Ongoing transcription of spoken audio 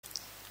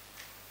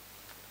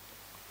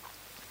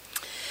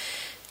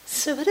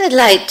So what I'd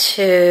like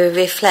to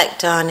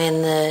reflect on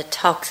in the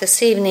talk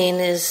this evening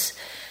is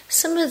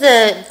some of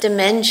the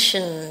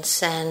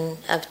dimensions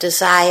of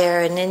desire,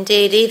 and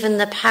indeed even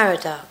the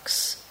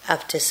paradox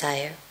of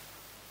desire.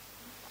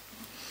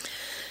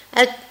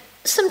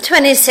 Some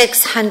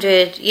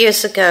 2,600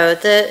 years ago,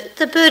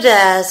 the Buddha,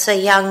 as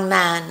a young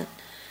man,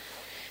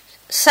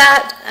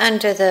 sat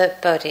under the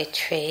Bodhi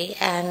tree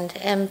and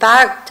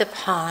embarked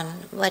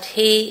upon what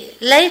he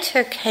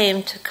later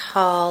came to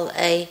call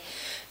a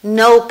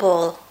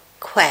noble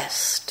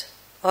quest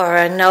or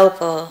a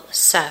noble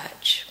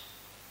search.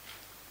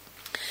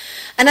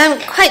 And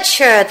I'm quite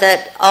sure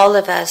that all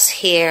of us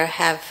here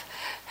have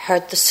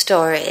heard the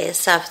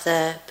stories of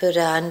the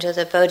Buddha under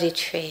the Bodhi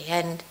tree,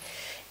 and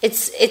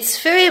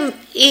it's very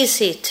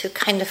easy to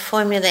kind of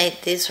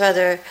formulate these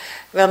rather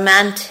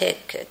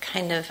romantic,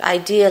 kind of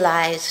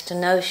idealized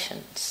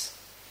notions.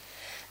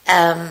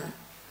 A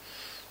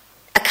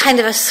kind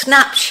of a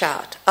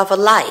snapshot of a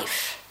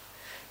life,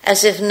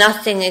 as if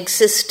nothing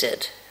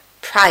existed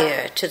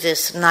prior to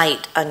this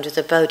night under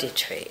the Bodhi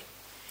tree.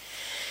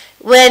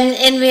 When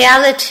in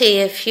reality,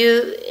 if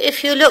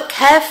you look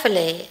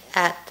carefully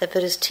at the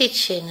Buddha's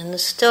teaching and the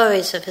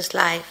stories of his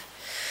life,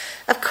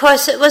 of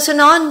course it was an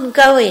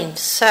ongoing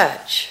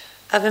search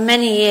over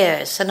many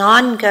years, an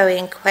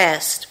ongoing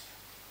quest.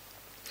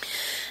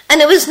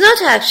 And it was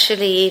not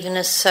actually even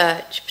a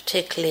search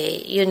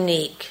particularly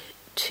unique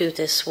to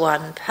this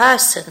one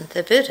person,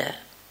 the Buddha.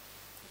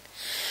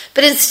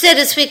 But instead,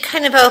 as we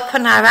kind of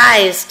open our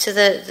eyes to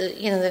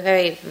the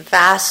very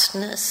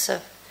vastness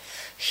of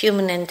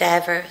human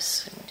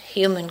endeavors and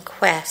human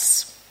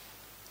quests,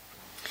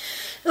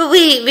 what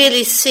we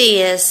really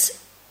see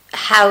is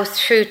how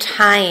through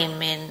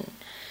time in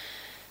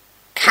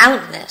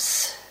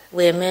countless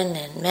women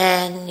and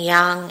men,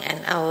 young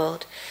and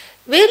old,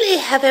 really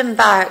have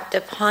embarked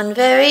upon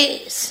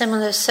very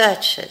similar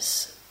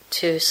searches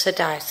to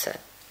Siddhartha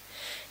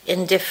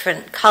in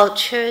different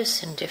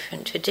cultures, in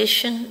different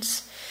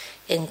traditions,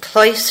 in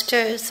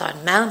cloisters,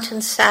 on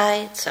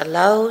mountainsides,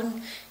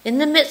 alone, in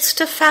the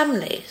midst of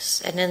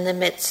families and in the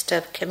midst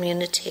of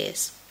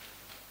communities.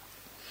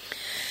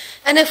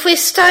 And if we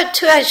start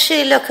to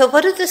actually look at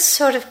what are the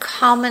sort of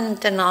common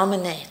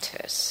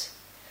denominators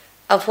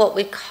of what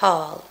we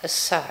call a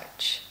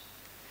search,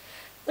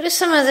 what are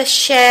some of the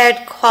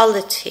shared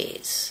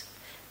qualities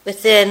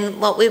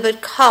within what we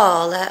would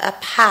call a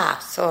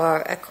path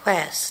or a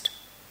quest?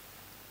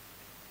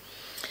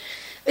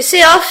 We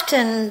see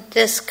often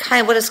this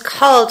kind of what is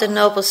called a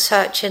noble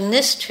search in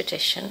this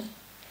tradition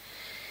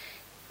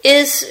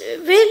is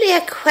really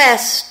a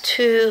quest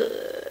to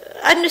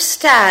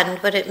understand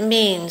what it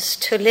means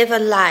to live a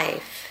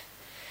life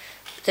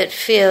that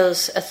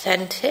feels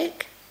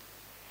authentic,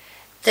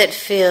 that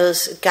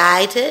feels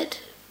guided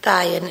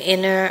by an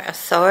inner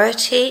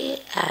authority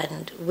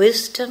and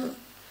wisdom,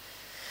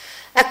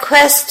 a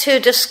quest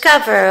to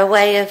discover a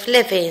way of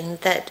living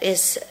that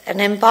is an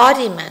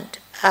embodiment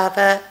of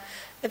a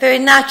very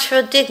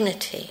natural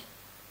dignity,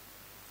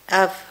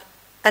 of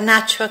a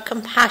natural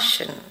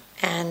compassion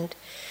and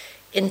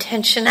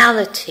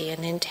intentionality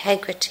and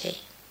integrity.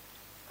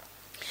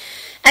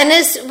 And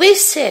as we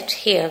sit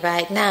here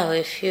right now,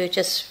 if you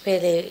just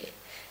really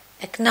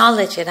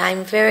acknowledge it,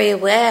 I'm very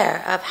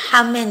aware of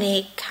how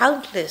many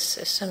countless,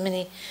 so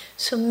many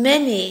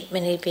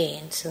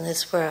beings in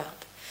this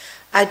world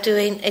are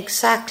doing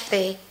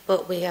exactly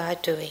what we are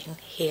doing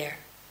here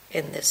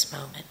in this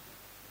moment.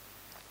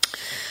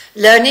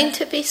 Learning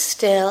to be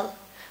still,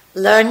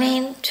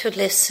 learning to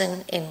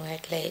listen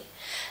inwardly,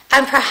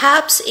 and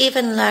perhaps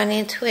even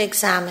learning to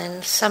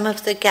examine some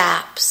of the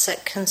gaps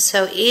that can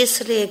so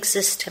easily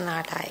exist in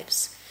our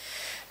lives.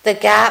 The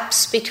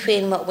gaps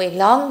between what we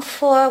long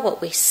for,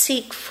 what we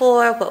seek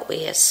for, what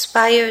we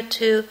aspire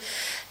to,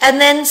 and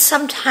then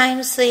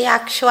sometimes the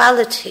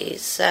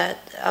actualities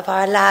of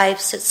our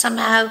lives that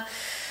somehow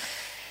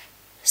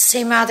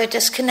seem rather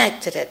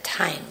disconnected at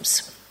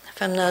times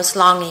from those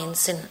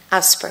longings and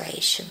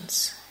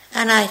aspirations.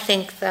 And I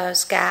think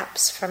those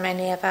gaps for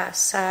many of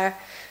us are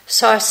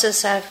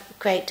sources of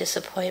great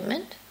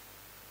disappointment.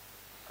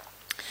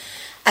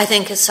 I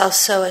think it's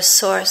also a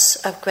source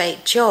of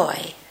great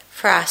joy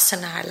for us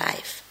in our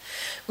life,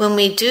 when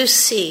we do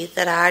see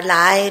that our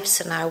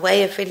lives and our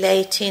way of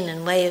relating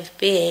and way of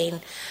being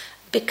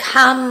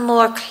become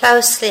more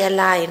closely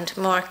aligned,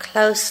 more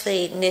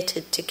closely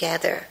knitted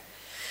together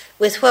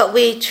with what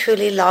we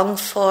truly long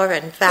for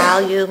and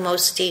value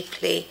most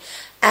deeply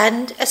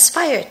and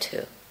aspire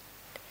to.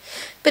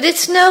 But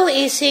it's no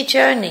easy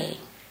journey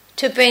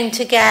to bring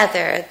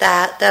together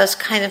those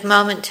kind of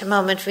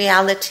moment-to-moment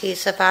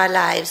realities of our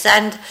lives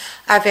and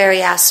our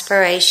very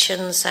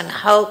aspirations and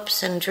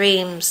hopes and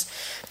dreams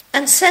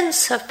and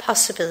sense of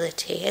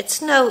possibility.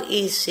 It's no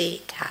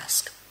easy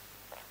task.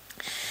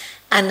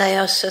 And I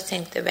also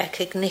think the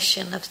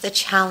recognition of the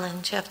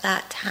challenge of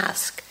that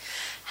task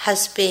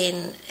has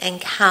been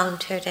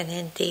encountered and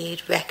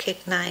indeed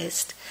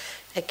recognized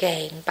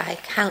again by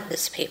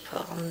countless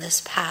people on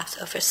this path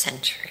over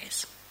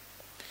centuries.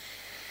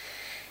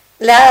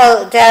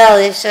 Lal Del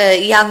is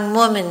a young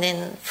woman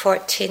in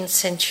 14th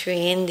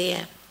century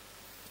India.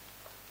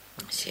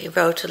 She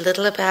wrote a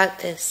little about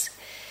this.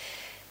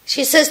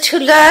 She says, to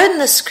learn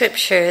the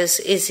scriptures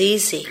is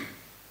easy,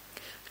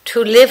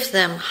 to live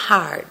them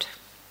hard.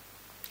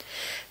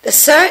 The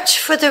search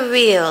for the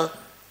real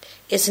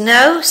is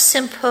no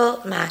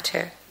simple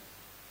matter.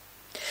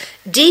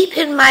 Deep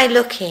in my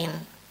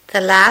looking,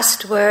 the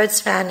last words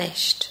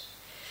vanished.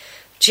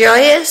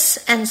 Joyous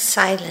and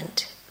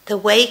silent, the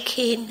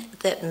waking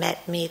that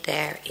met me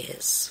there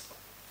is.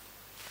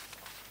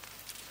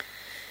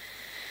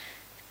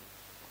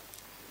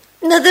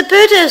 Now the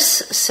Buddha's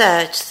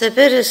search, the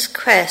Buddha's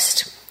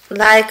quest,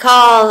 like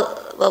all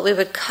what we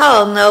would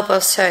call noble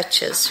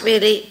searches,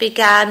 really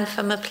began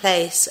from a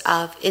place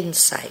of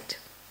insight,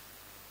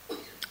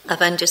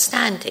 of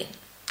understanding.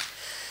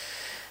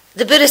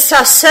 The Buddha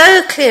saw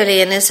so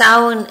clearly in his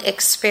own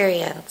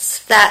experience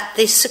that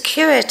the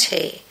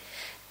security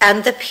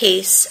and the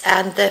peace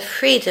and the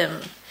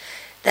freedom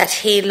that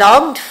he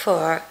longed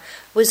for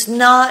was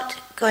not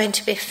going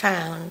to be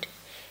found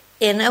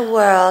in a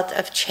world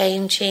of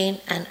changing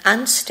and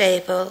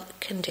unstable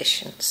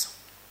conditions.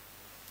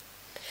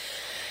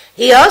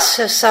 He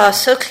also saw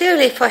so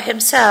clearly for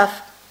himself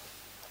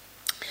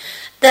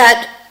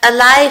that a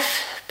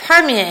life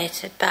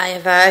permeated by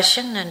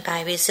aversion and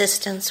by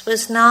resistance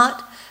was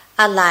not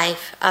a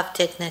life of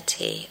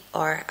dignity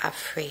or of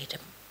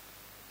freedom.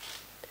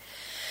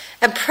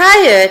 And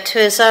prior to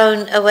his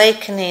own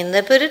awakening,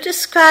 the Buddha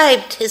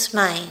described his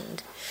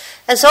mind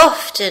as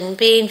often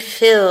being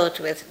filled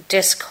with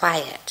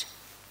disquiet,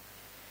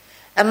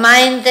 a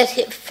mind that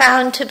he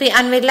found to be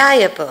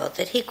unreliable,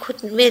 that he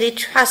couldn't really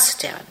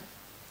trust in,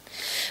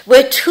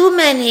 where too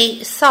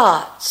many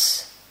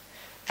thoughts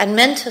and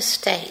mental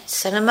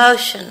states and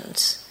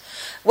emotions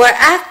were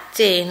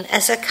acting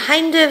as a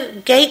kind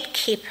of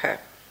gatekeeper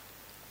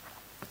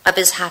of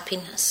his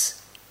happiness.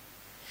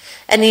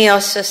 And he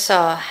also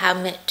saw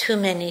how too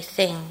many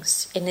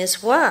things in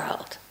his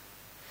world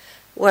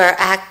were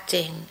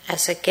acting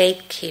as a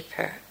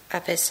gatekeeper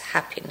of his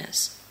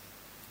happiness.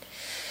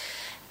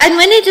 And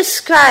when he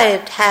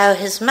described how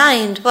his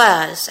mind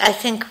was, I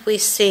think we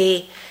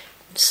see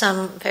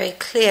some very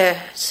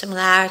clear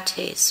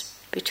similarities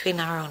between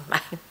our own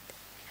mind.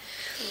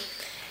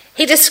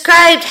 He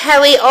described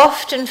how he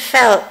often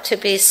felt to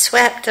be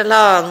swept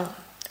along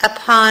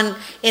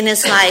in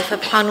his life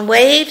upon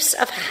waves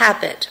of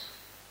habit,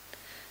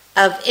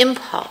 of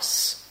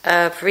impulse,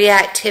 of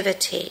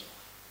reactivity.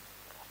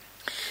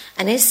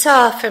 And he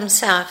saw for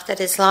himself that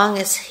as long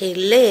as he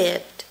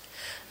lived,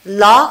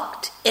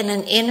 locked in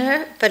an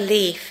inner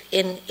belief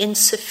in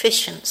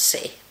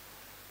insufficiency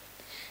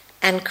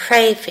and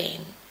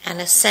craving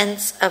and a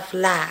sense of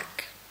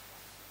lack,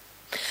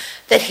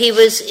 that he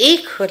was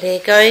equally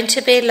going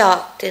to be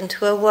locked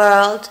into a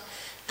world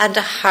and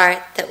a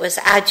heart that was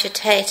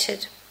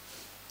agitated,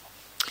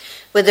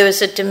 where there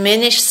was a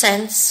diminished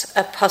sense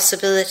of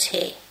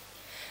possibility,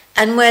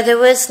 and where there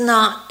was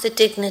not the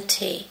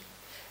dignity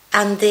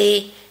and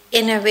the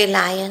inner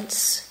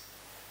reliance,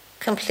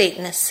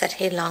 completeness that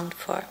he longed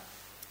for.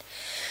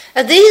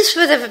 These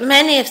were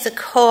many of the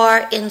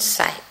core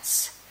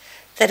insights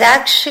that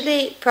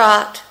actually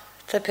brought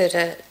the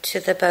Buddha to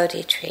the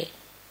Bodhi tree.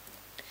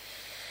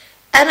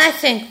 And I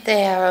think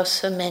they are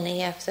also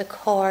many of the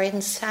core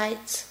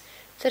insights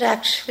that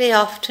actually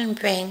often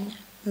bring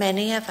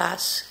many of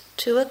us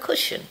to a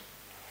cushion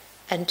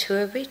and to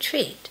a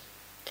retreat.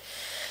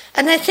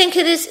 And I think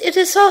it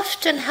is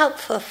often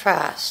helpful for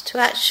us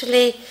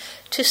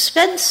to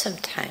spend some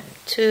time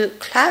to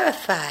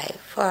clarify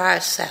for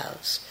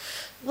ourselves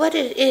what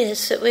it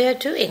is that we are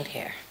doing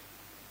here,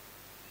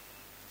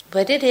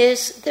 what it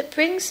is that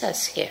brings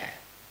us here.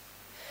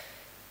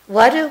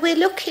 What are we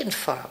looking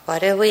for?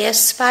 What are we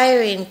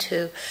aspiring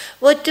to?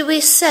 What do we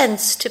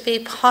sense to be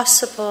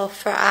possible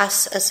for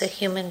us as a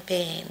human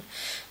being?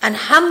 And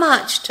how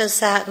much does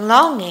that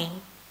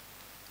longing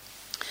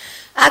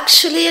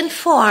actually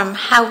inform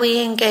how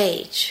we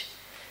engage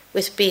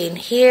with being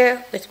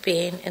here, with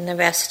being in the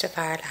rest of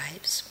our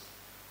lives?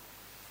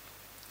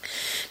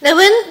 Now,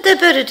 when the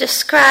Buddha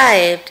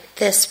described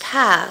this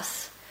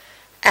path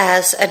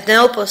as a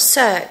noble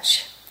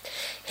search,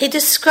 he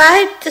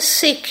described the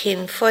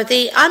seeking for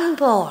the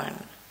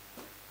unborn,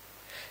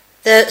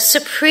 the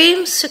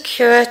supreme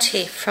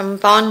security from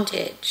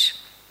bondage,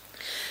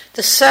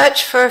 the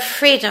search for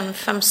freedom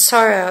from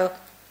sorrow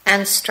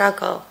and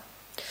struggle,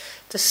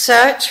 the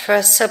search for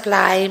a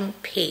sublime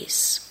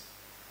peace.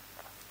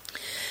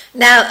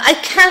 Now, I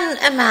can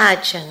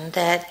imagine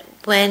that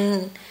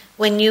when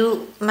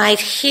you might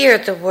hear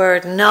the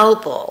word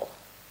noble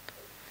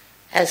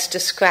as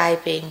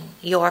describing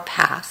your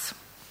path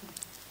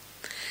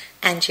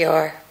and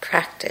your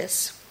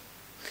practice,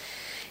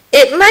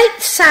 it might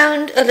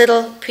sound a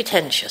little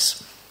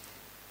pretentious.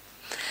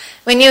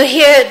 When you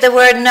hear the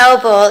word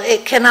noble,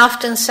 it can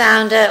often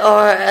sound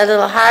or a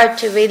little hard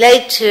to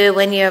relate to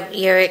when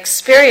your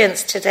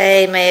experience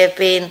today may have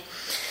been,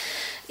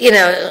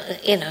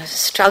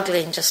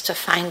 struggling just to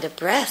find a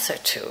breath or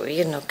two,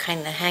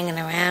 kind of hanging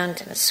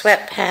around in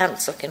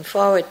sweatpants, looking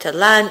forward to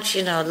lunch,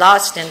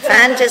 lost in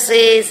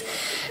fantasies,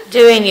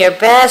 doing your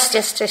best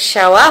just to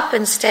show up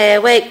and stay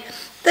awake.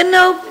 The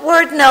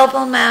word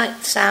noble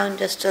might sound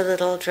just a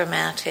little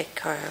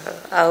dramatic or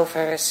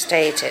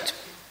overstated.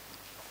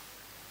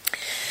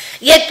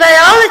 Yet by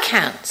all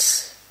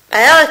accounts,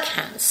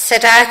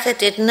 Siddhartha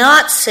did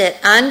not sit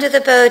under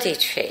the Bodhi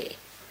tree,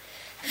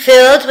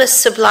 filled with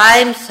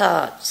sublime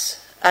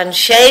thoughts,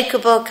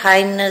 unshakable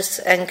kindness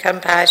and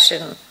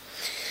compassion,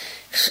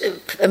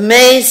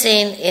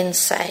 amazing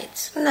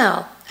insights.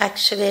 No,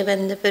 actually,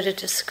 when the Buddha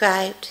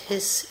described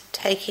his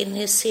taking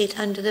his seat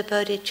under the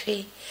Bodhi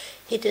tree,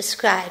 he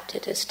described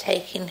it as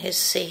taking his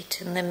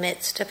seat in the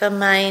midst of a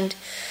mind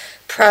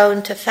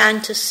prone to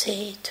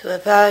fantasy, to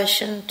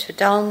aversion, to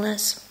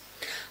dullness,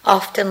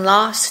 often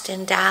lost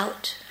in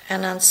doubt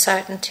and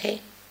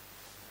uncertainty.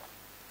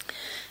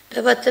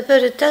 But what the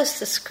Buddha does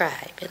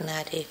describe in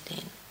that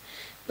evening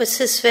was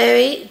his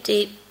very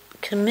deep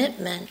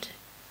commitment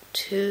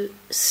to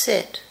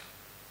sit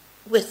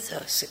with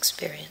those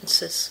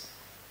experiences,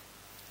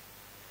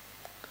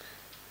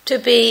 to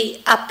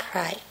be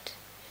upright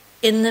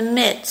in the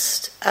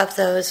midst of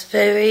those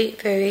very,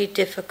 very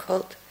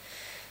difficult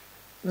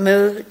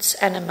moods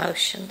and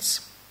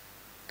emotions.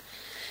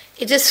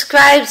 He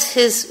describes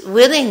his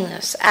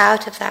willingness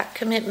out of that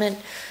commitment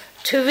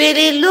to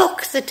really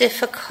look the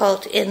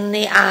difficult in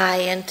the eye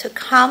and to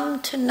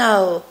come to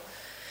know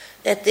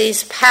that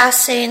these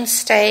passing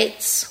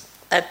states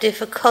of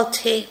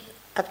difficulty,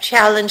 of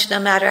challenge, no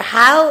matter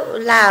how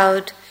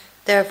loud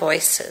their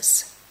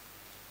voices,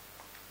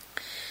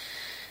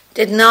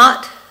 did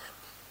not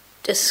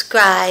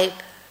describe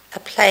a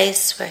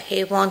place where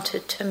he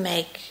wanted to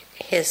make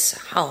his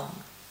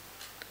home.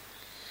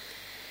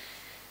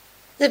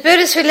 The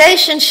Buddha's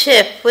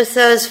relationship with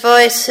those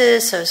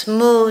voices, those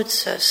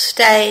moods, those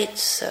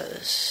states,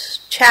 those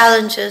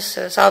challenges,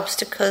 those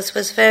obstacles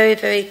was very,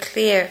 very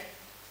clear.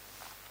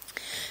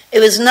 It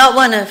was not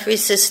one of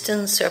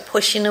resistance or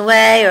pushing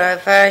away or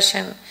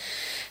aversion,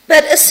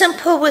 but a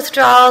simple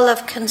withdrawal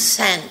of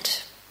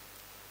consent,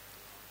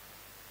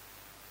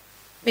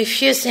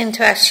 refusing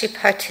to actually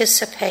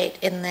participate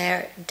in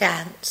their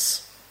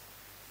dance.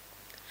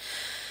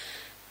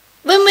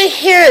 When we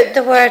hear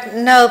the word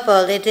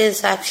noble, it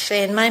is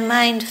actually, in my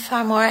mind,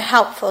 far more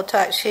helpful to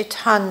actually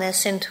turn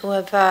this into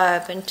a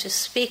verb and to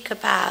speak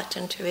about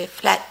and to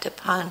reflect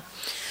upon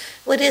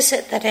what is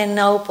it that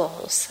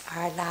ennobles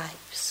our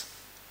lives?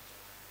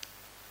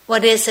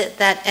 What is it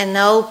that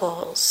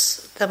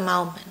ennobles the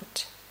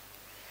moment?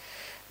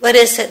 What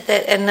is it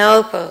that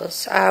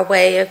ennobles our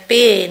way of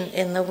being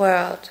in the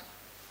world?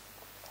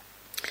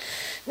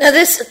 Now,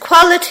 this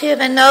quality of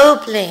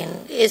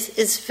ennobling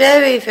is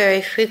very,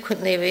 very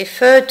frequently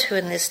referred to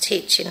in this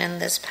teaching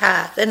and this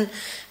path.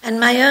 And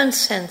my own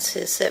sense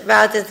is that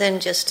rather than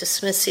just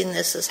dismissing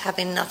this as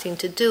having nothing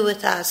to do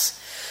with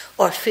us,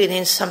 or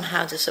feeling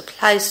somehow this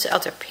applies to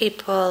other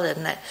people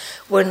and that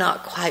we're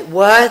not quite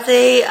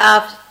worthy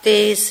of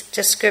these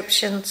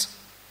descriptions,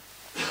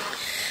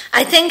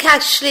 I think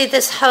actually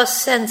this whole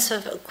sense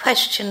of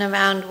question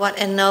around what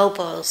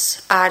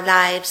ennobles our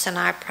lives and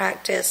our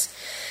practice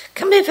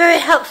can be very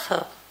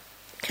helpful,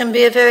 can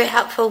be a very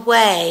helpful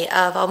way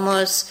of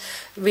almost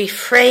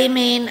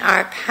reframing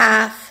our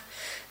path,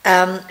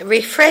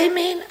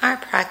 reframing our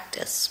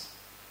practice.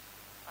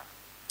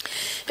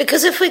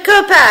 Because if we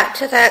go back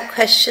to that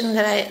question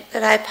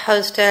that I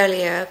posed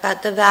earlier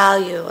about the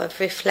value of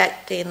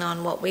reflecting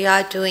on what we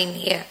are doing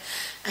here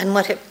and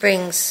what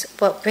brings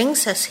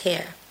us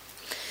here,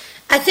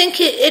 I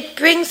think it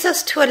brings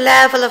us to a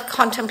level of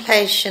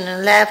contemplation, a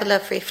level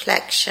of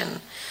reflection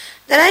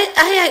that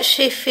I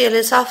actually feel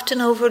is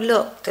often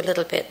overlooked a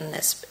little bit in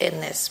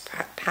this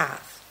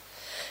path.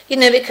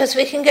 Because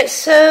we can get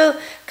so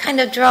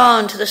kind of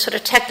drawn to the sort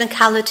of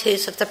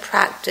technicalities of the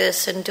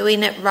practice and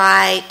doing it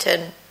right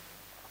and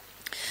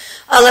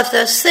all of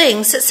those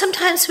things that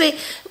sometimes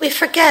we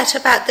forget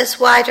about this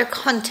wider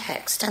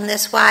context and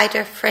this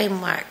wider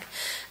framework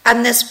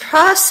and this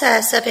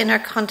process of inner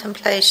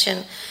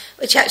contemplation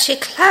which actually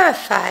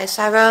clarifies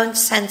our own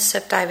sense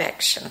of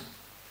direction.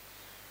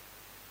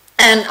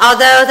 And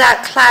although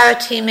that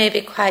clarity may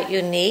be quite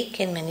unique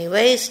in many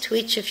ways to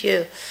each of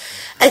you,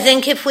 I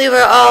think if we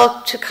were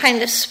all to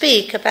kind of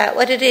speak about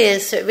what it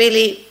is that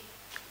really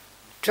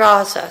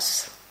draws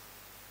us,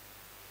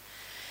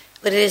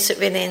 what it is that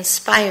really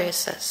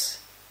inspires us,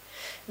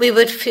 we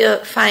would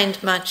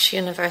find much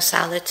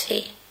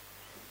universality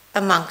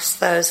amongst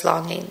those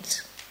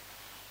longings.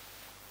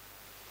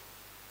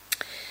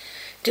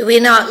 Do we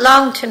not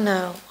long to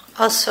know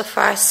also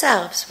for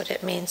ourselves what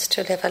it means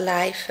to live a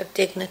life of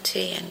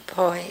dignity and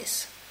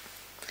poise?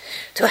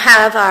 To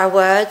have our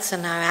words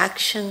and our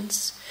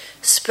actions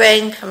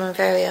spring from a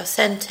very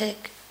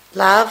authentic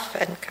love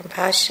and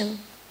compassion?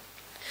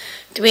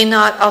 Do we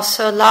not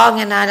also long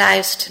in our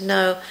lives to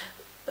know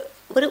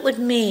what it would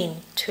mean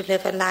to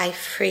live a life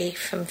free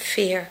from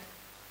fear?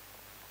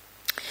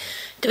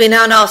 Do we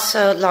not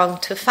also long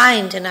to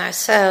find in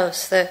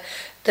ourselves the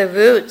the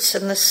roots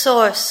and the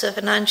source of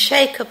an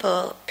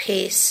unshakable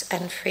peace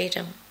and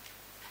freedom.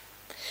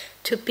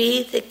 To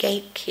be the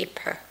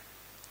gatekeeper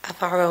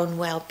of our own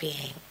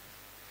well-being,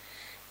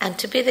 and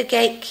to be the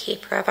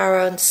gatekeeper of our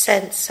own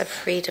sense of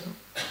freedom.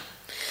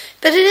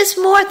 But it is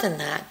more than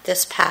that,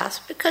 this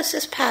path, because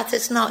this path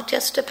is not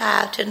just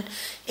about an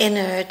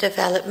inner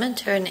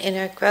development or an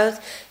inner growth.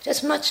 It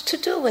has much to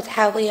do with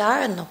how we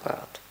are in the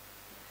world.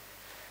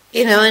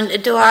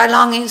 And do our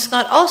longings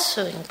not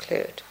also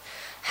include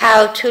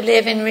how to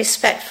live in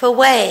respectful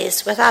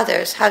ways with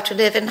others, how to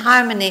live in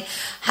harmony,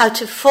 how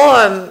to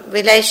form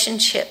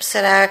relationships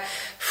that are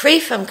free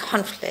from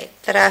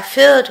conflict, that are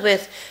filled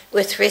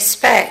with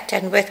respect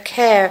and with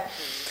care,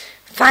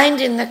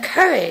 finding the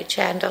courage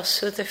and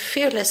also the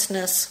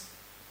fearlessness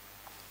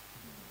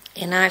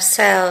in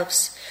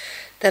ourselves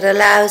that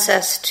allows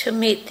us to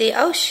meet the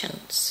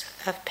oceans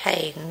of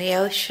pain, the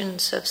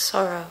oceans of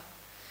sorrow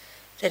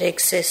that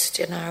exist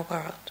in our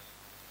world.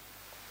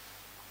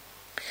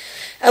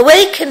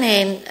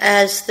 Awakening,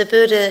 as the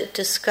Buddha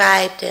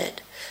described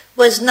it,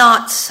 was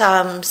not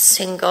some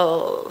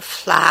single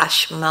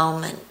flash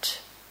moment.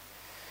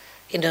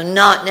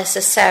 Not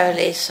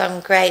necessarily some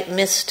great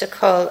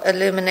mystical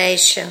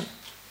illumination.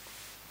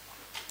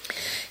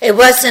 It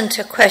wasn't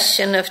a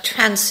question of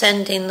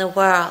transcending the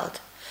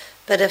world,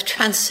 but of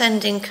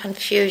transcending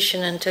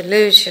confusion and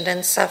delusion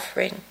and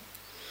suffering.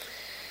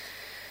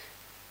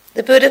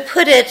 The Buddha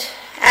put it,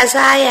 as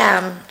I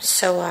am,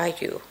 so are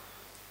you.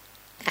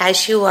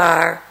 As you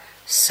are,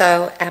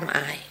 so am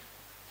I.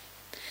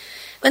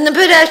 When the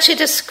Buddha actually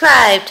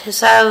described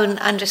his own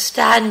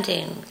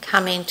understanding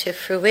coming to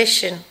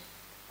fruition,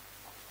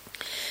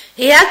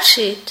 he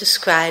actually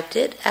described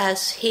it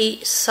as he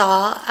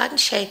saw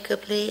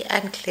unshakably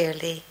and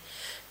clearly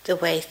the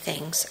way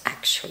things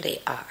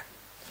actually are.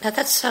 Now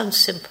that sounds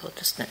simple,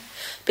 doesn't it?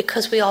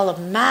 Because we all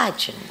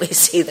imagine we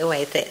see the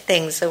way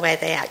things the way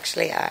they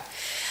actually are.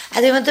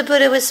 I think what the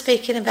Buddha was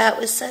speaking about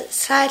was a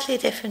slightly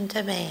different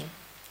domain.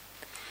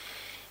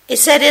 He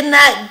said in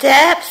that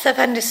depth of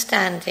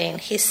understanding,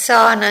 he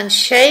saw an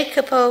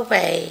unshakable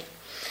way,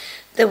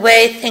 the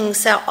way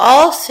things are,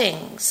 all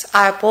things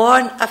are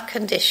born of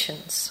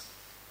conditions,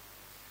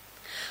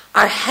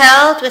 are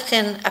held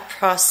within a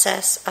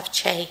process of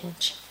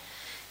change,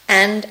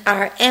 and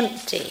are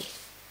empty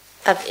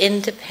of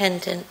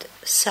independent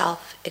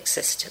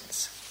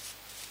self-existence.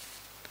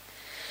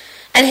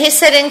 And he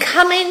said, in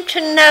coming to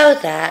know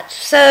that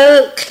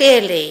so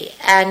clearly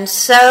and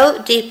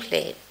so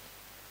deeply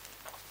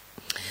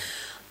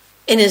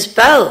in his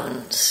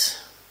bones,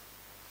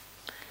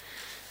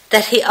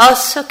 that he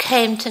also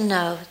came to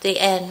know the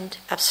end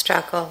of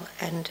struggle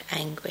and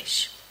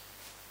anguish.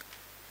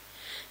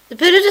 The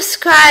Buddha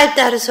described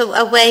that as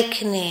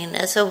awakening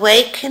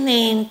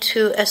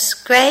to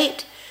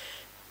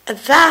a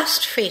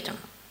vast freedom,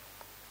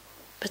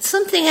 but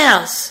something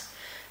else,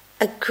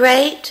 a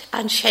great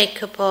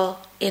unshakable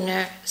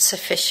inner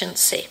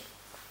sufficiency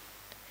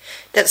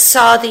that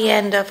saw the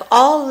end of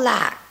all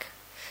lack,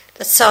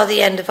 that saw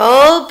the end of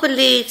all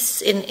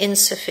beliefs in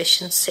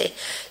insufficiency.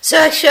 So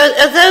actually,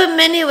 although in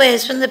many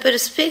ways when the Buddha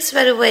speaks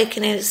about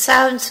awakening, it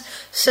sounds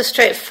so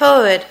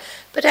straightforward,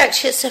 but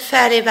actually it's a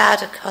fairly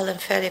radical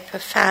and fairly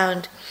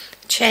profound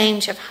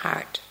change of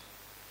heart.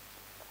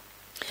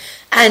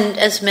 And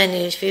as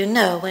many of you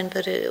know, when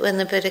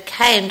the Buddha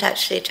came to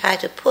actually try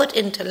to put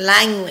into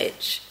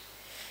language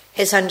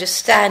his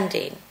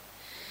understanding,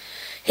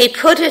 he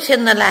put it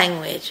in the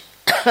language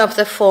of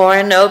the Four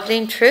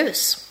Ennobling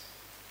Truths.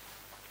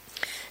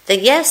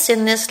 That yes,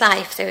 in this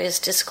life there is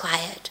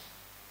disquiet,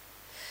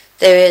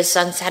 there is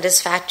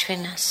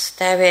unsatisfactoriness,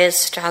 there is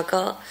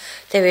struggle,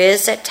 there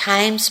is at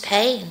times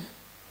pain.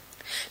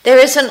 There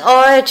is an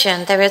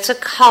origin, there is a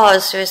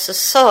cause, there is a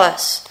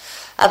source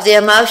of the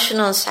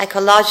emotional and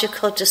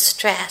psychological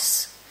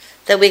distress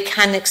that we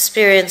can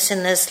experience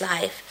in this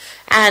life,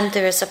 and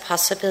there is a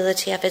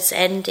possibility of its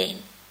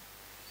ending.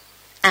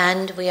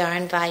 And we are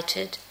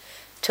invited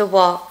to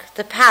walk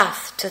the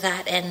path to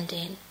that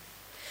ending.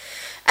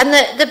 And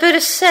the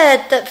Buddha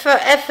said that for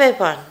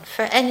everyone,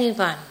 for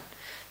anyone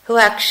who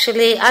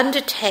actually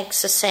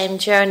undertakes the same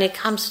journey,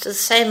 comes to the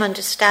same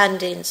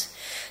understandings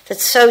that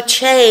so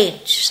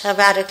changed, so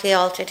radically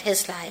altered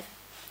his life,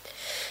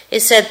 he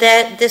said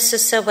that this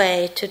is a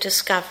way to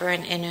discover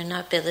an inner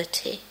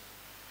nobility,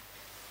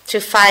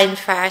 to find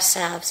for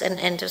ourselves an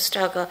end of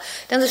struggle.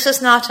 Now this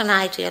is not an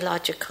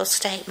ideological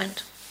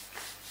statement.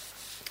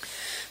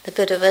 The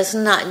Buddha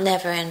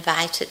never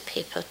invited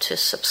people to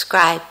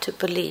subscribe to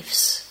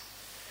beliefs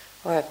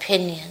or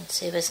opinions.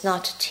 He was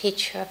not a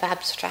teacher of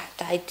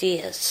abstract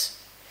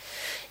ideas.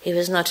 He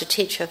was not a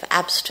teacher of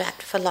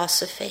abstract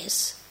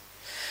philosophies.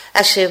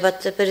 Actually,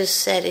 what the Buddha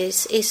said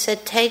is, he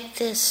said, take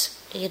this,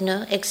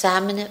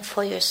 examine it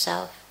for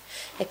yourself,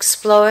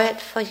 explore it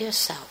for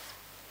yourself,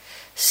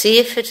 see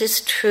if it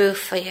is true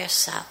for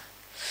yourself.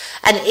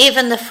 And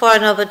even the Four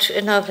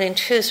Ennobling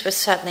Truths were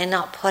certainly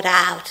not put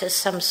out as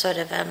some sort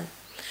of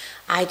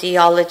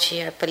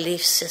ideology or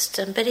belief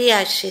system, but he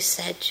actually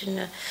said,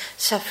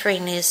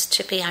 suffering is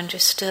to be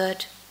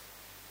understood.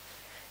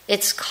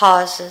 its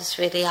causes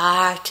really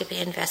are to be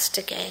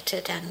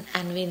investigated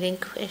and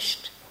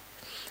relinquished.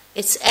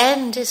 Its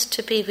end is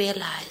to be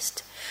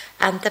realized,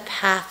 and the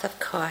path, of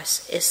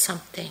course, is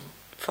something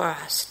for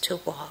us to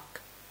walk.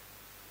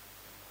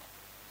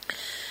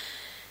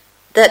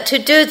 That to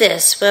do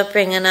this will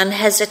bring an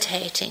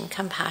unhesitating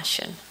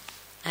compassion,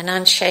 an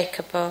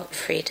unshakable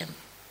freedom.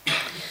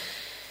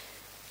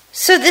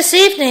 So this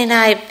evening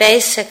I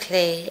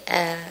basically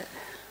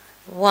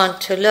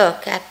want to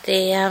look at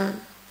the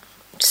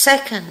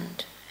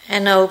second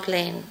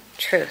ennobling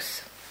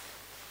truth.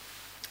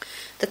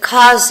 The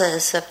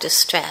causes of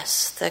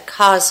distress, the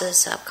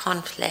causes of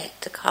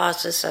conflict, the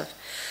causes of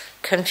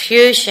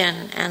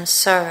confusion and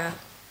sorrow.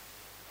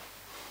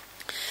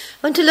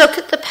 I want to look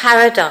at the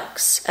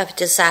paradox of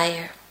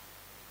desire.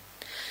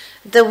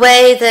 The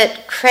way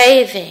that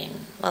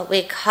craving, what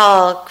we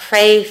call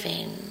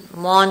craving,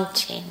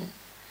 wanting,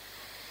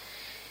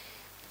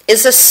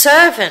 is a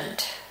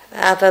servant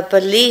of a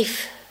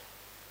belief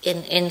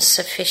in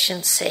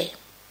insufficiency.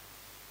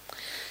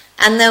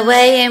 And the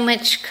way in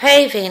which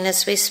craving,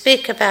 as we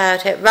speak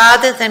about it,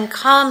 rather than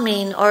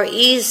calming or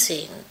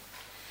easing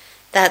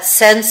that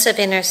sense of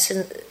inner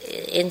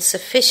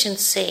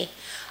insufficiency,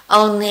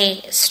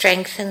 only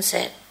strengthens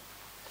it.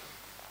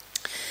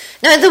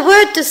 Now, the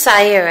word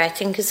desire, I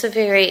think, is a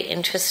very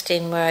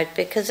interesting word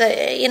because,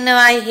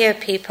 I hear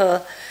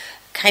people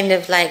kind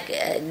of like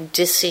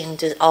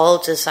dissing all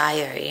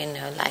desire,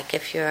 like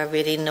if you're a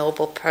really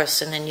noble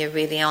person and you're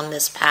really on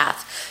this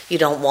path, you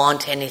don't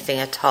want anything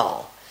at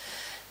all.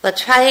 But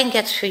try and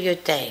get through your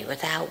day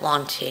without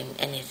wanting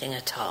anything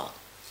at all.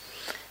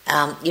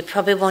 You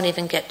probably won't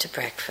even get to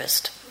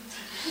breakfast.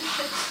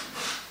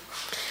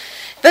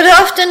 But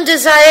often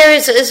desire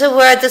is a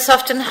word that's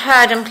often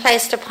heard and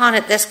placed upon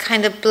it this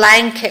kind of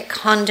blanket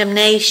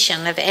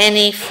condemnation of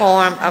any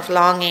form of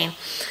longing.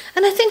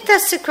 And I think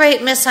that's a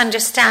great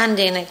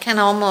misunderstanding. It can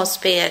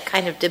almost be a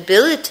kind of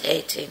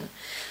debilitating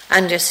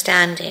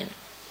understanding.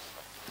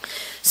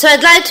 So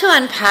I'd like to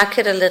unpack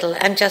it a little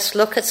and just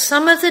look at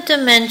some of the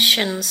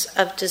dimensions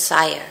of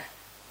desire.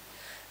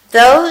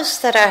 Those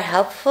that are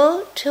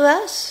helpful to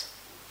us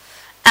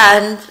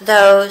and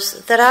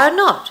those that are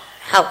not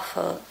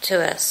helpful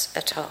to us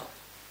at all.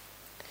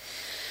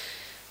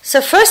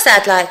 So first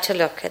I'd like to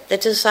look at the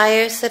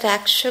desires that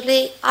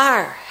actually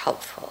are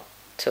helpful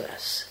to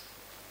us.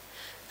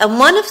 And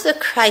one of the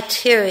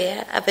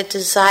criteria of a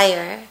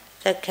desire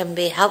that can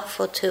be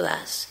helpful to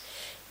us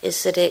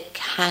is that it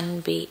can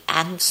be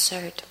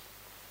answered.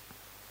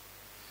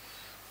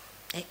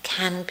 It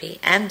can be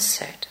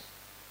answered.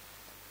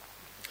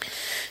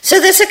 So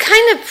there's a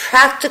kind of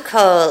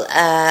practical,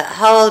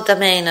 whole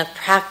domain of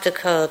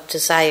practical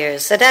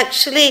desires that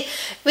actually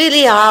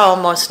really are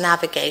almost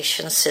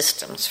navigation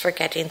systems for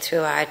getting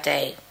through our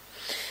day.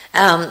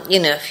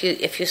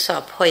 If you saw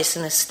a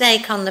poisonous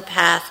snake on the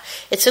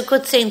path, it's a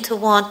good thing to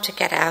want to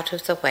get out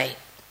of the way.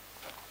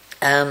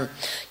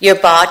 Your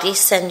body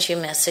sends you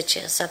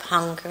messages of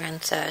hunger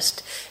and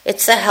thirst.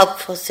 It's a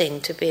helpful thing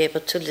to be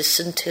able to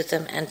listen to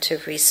them and to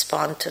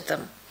respond to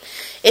them.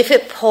 If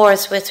it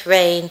pours with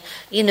rain,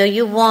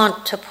 you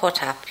want to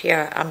put up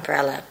your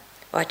umbrella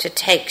or to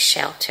take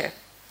shelter.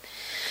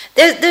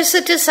 There's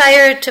a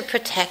desire to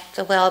protect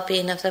the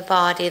well-being of the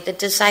body, the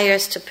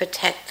desires to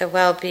protect the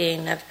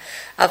well-being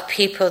of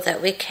people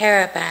that we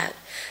care about.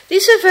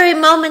 These are very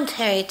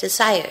momentary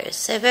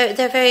desires. They're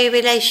very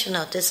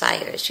relational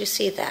desires. You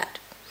see that.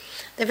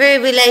 They're very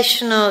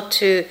relational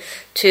to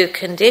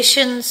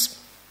conditions.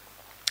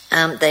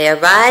 They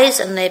arise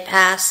and they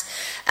pass.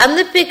 And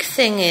the big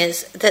thing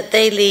is that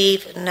they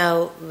leave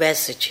no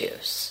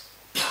residues.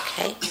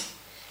 Okay?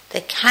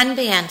 They can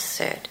be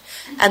answered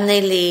and they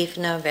leave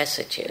no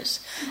residues.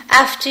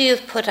 After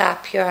you've put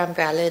up your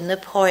umbrella in the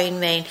pouring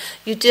rain,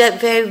 you do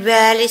very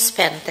rarely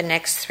spend the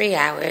next 3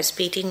 hours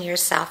beating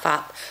yourself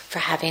up for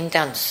having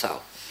done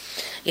so.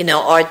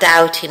 Or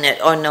doubting it,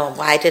 or no,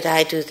 why did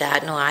I do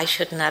that? No, I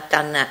shouldn't have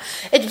done that.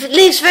 It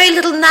leaves very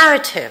little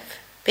narrative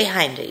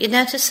behind it. You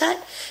notice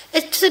that?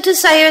 It's a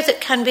desire that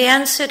can be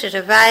answered, it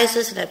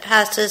arises and it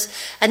passes,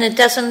 and it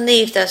doesn't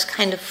leave those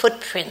kind of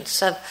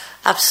footprints of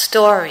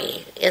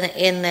story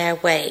in their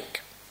wake.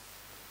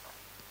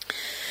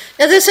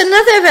 Now there's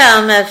another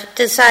realm of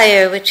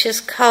desire which is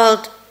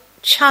called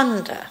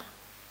chanda.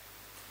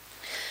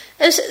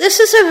 This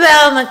is a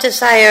realm of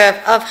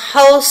desire of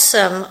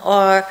wholesome,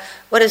 or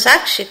what is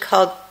actually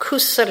called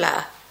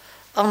kusala,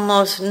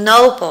 almost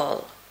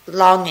noble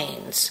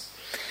longings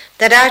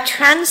that are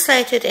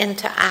translated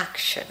into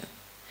action.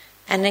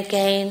 And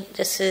again,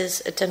 this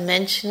is a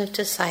dimension of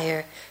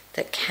desire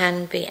that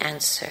can be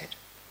answered.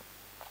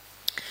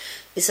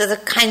 These are the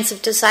kinds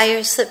of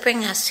desires that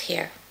bring us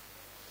here.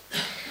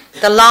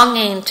 The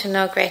longing to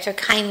know greater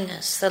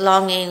kindness, the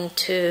longing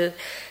to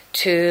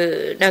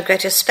know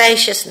greater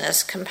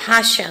spaciousness,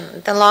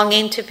 compassion, the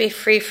longing to be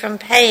free from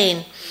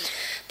pain,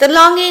 the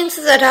longings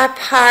that are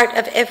part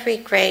of every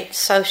great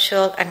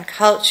social and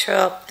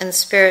cultural and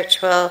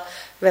spiritual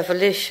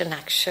revolution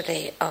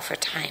actually over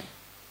time.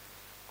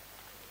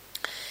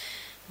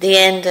 The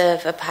end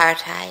of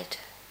apartheid,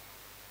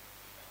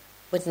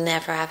 would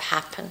never have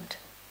happened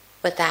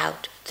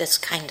without this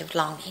kind of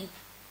longing,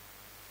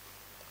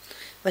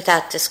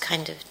 without this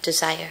kind of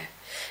desire.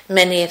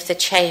 Many of the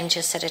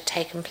changes that have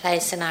taken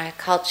place in our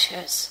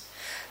cultures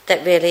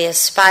that really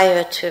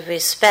aspire to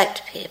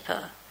respect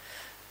people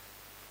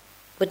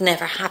would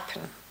never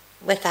happen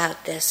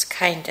without this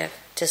kind of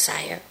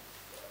desire.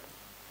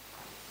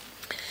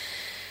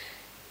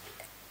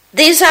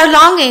 These are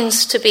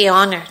longings to be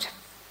honored.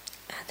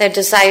 Their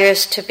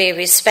desires to be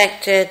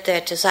respected,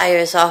 their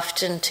desires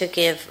often to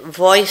give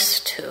voice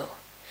to.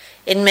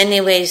 In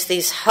many ways,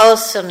 these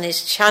wholesome,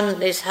 these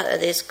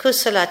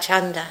kusala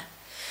chanda,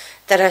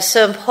 that are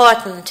so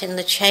important in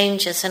the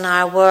changes in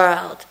our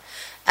world,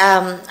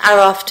 are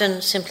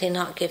often simply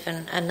not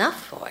given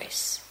enough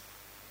voice.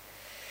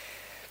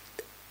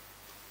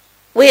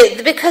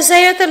 Because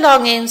they are the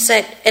longings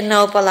that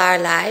ennoble our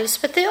lives,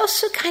 but they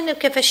also kind of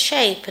give a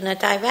shape and a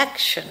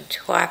direction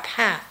to our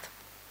path.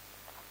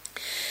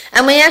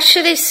 And we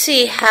actually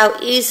see how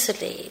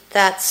easily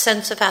that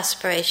sense of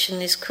aspiration,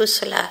 these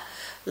kusala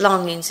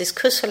longings, these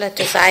kusala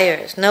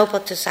desires, noble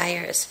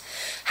desires,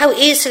 how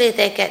easily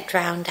they get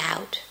drowned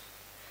out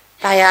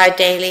by our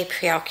daily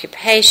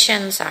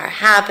preoccupations, our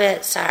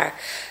habits,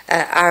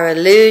 our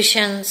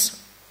illusions.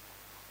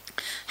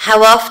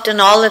 How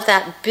often all of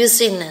that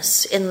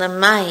busyness in the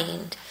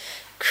mind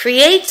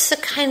creates a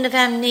kind of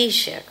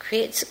amnesia,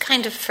 creates a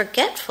kind of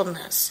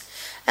forgetfulness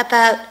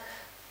about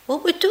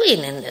what we're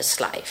doing in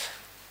this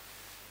life,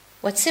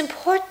 what's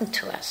important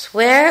to us,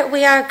 where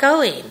we are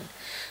going,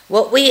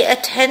 what we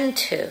attend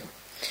to.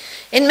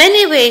 In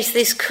many ways,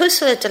 these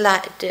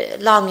kusala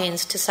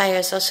longings,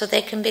 desires also,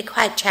 they can be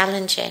quite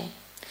challenging.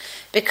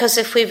 Because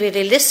if we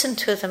really listen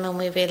to them and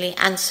we really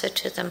answer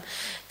to them,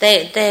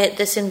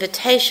 this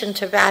invitation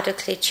to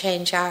radically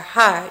change our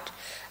heart,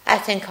 I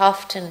think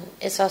often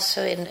is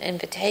also an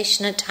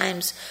invitation at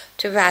times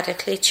to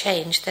radically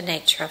change the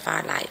nature of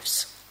our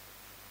lives.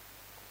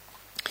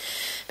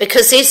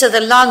 Because these are the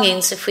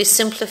longings, if we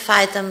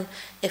simplify them,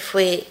 if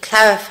we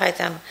clarify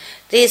them,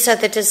 these are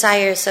the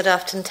desires that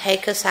often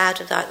take us out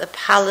of the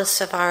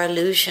palace of our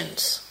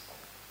illusions.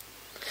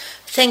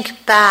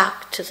 Think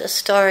back to the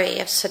story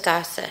of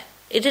Siddhartha.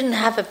 He didn't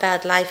have a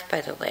bad life,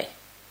 by the way.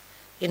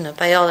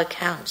 By all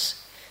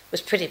accounts. It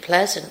was pretty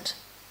pleasant.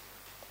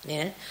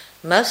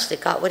 Mostly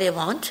got what he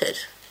wanted.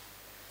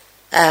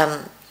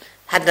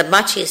 Had a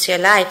much easier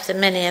life than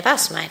many of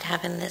us might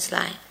have in this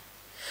life.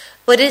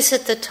 What is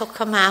it that took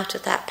him out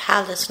of that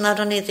palace? Not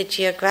only the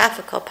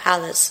geographical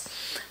palace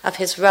of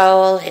his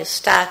role, his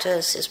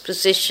status, his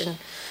position,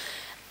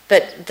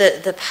 but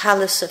the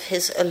palace of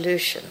his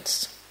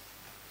illusions.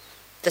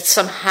 That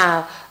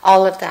somehow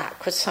all of that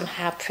could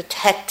somehow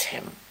protect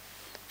him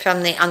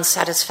from the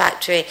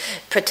unsatisfactory,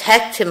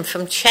 protect him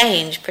from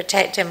change,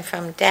 protect him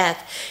from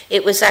death.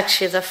 It was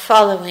actually the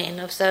following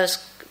of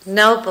those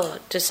noble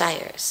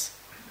desires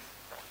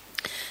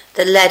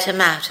that led him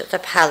out of the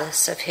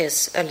palace of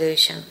his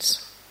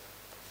illusions.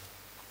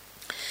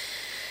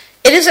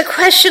 It is a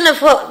question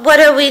of what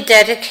are we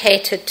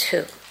dedicated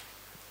to?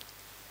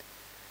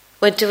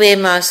 What do we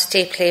most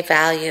deeply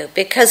value?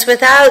 Because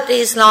without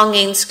these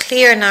longings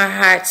clear in our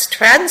hearts,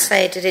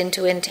 translated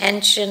into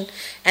intention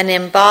and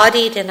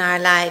embodied in our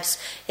lives,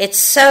 it's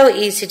so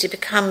easy to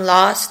become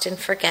lost in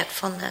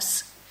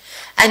forgetfulness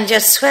and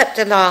just swept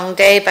along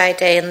day by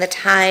day in the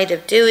tide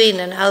of doing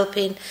and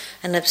hoping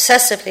and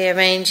obsessively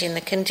arranging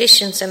the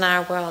conditions in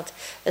our world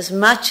as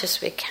much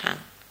as we can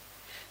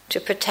to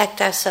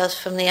protect ourselves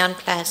from the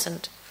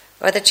unpleasant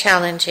or the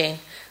challenging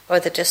or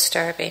the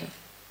disturbing.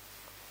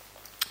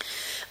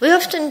 We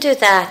often do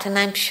that, and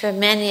I'm sure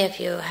many of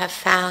you have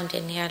found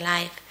in your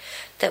life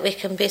that we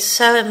can be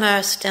so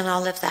immersed in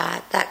all of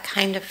that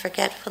kind of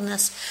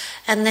forgetfulness,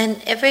 and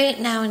then every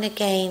now and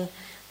again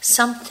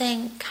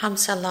something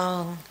comes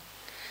along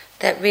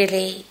that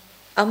really,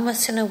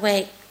 almost in a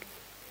way,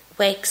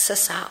 wakes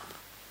us up.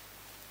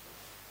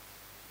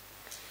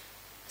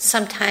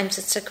 Sometimes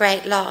it's a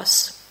great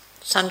loss,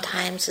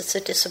 sometimes it's a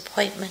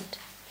disappointment,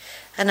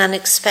 an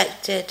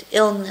unexpected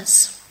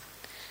illness,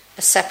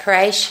 a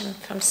separation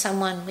from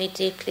someone we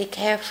deeply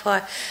care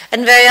for.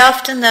 And very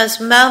often those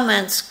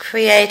moments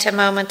create a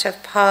moment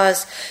of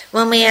pause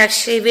when we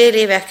actually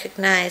really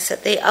recognize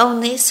that the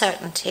only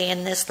certainty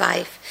in this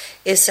life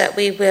is that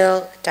we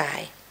will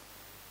die.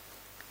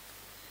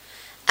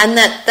 And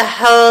that the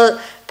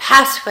whole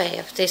pathway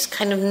of this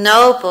kind of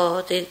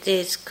noble,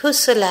 these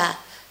kusala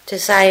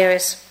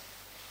desires,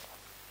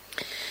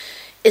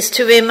 is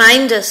to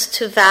remind us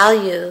to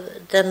value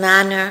the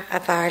manner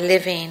of our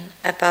living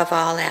above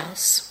all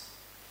else.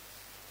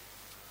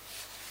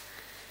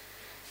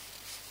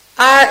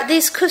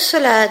 These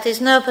kusala,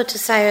 these noble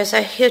desires,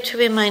 are here to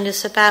remind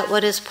us about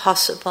what is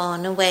possible.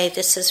 In a way,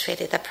 this is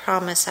really the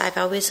promise. I've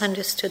always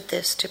understood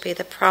this to be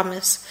the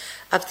promise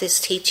of this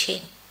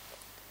teaching.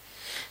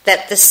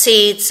 That the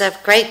seeds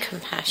of great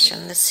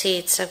compassion, the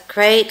seeds of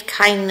great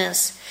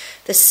kindness,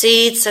 the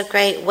seeds of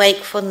great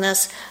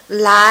wakefulness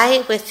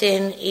lie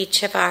within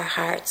each of our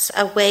hearts,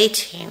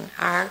 awaiting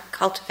our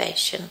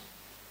cultivation,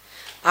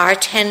 our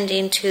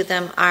tending to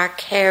them, our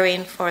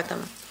caring for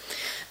them.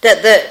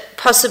 that the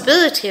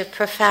possibility of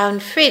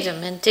profound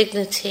freedom and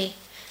dignity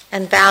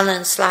and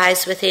balance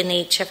lies within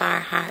each of our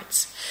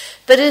hearts.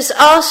 But it is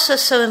also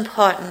so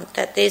important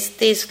that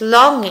these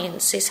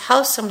longings, these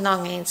wholesome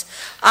longings,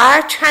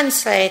 are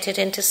translated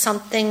into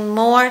something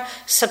more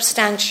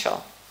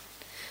substantial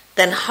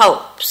than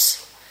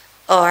hopes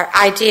or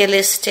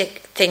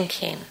idealistic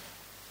thinking,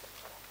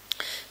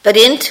 but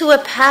into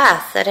a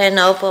path that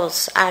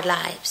ennobles our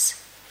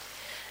lives.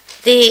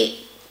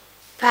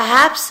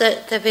 Perhaps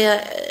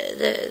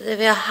the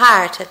real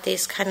heart of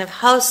these kind of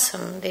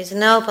wholesome, these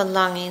noble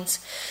longings,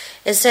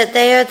 is that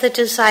they are the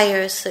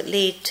desires that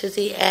lead to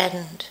the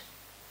end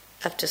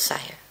of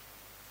desire.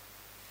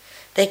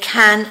 They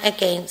can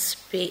again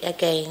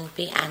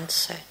be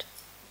answered.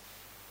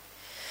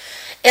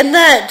 In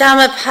the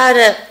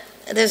Dhammapada,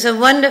 there's a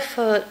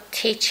wonderful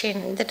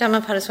teaching. The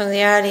Dhammapada is one of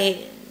the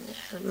early,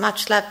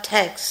 much-loved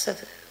texts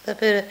of the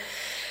Buddha.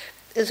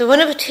 There's a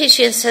wonderful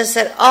teaching that says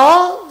that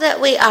all that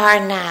we are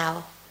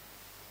now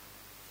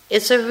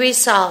is a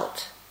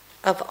result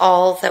of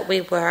all that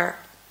we were.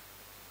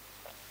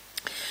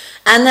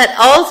 And that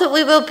all that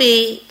we will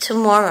be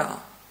tomorrow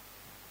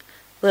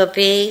will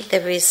be the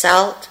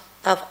result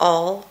of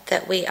all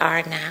that we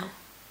are now.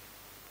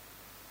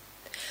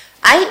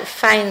 I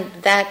find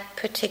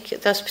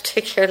those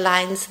particular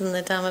lines in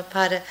the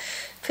Dhammapada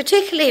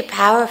particularly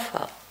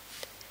powerful,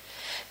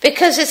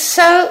 because it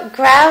so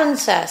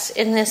grounds us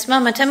in this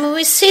moment. I mean,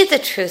 we see the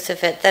truth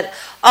of it, that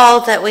all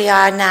that we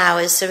are now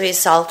is the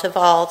result of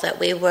all that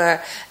we were.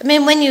 I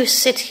mean, when you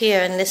sit here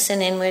and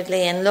listen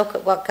inwardly and look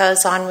at what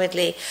goes on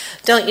inwardly,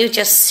 don't you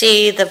just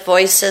see the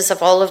voices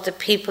of all of the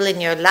people in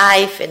your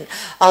life and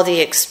all the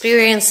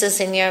experiences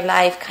in your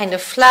life kind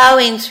of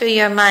flowing through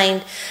your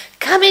mind,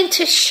 coming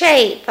to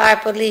shape our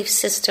belief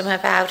system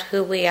about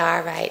who we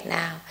are right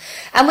now?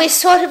 And we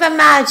sort of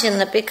imagine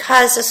that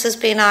because this has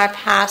been our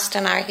past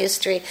and our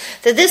history,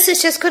 that this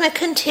is just going to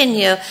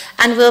continue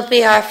and will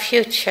be our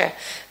future.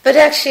 But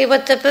actually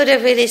what the Buddha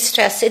really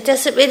stressed, it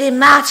doesn't really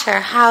matter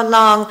how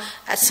long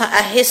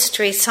a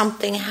history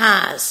something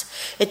has.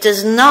 It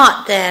does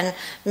not then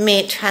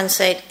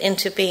translate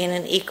into being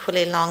an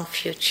equally long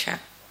future.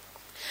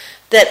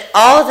 That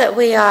all that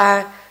we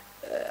are,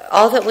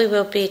 all that we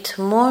will be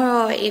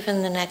tomorrow or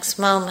even the next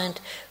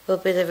moment will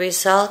be the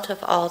result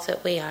of all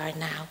that we are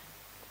now.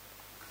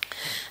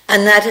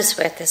 And that is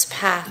where this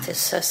path is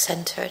so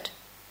centered.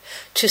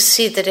 To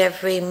see that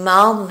every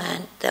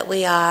moment that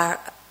we are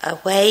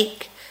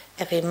awake,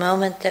 every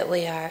moment that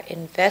we are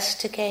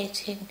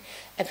investigating,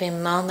 every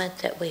moment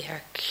that we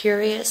are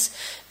curious,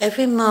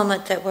 every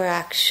moment that we're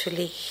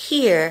actually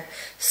here,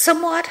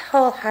 somewhat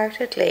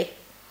wholeheartedly,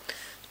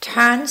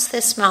 turns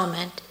this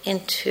moment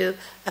into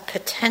a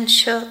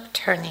potential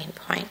turning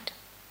point,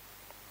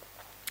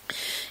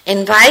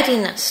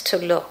 inviting us to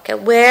look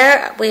at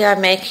where we are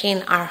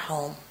making our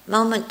home,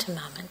 moment to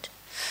moment.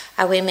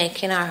 Are we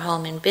making our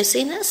home in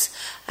busyness?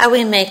 Are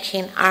we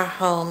making our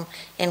home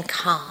in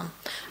calm?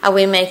 Are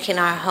we making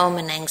our home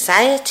in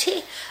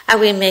anxiety? Are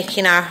we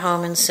making our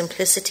home in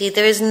simplicity?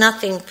 There is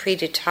nothing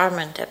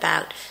predetermined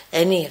about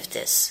any of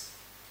this.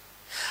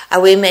 Are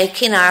we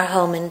making our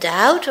home in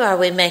doubt, or are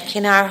we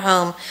making our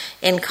home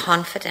in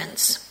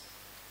confidence?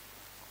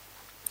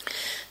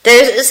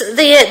 There's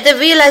the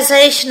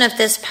realization of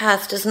this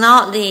path does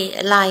not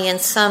lie in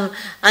some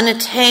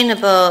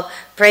unattainable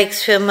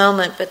breakthrough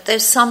moment, but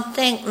there's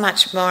something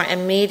much more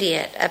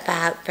immediate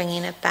about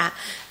bringing about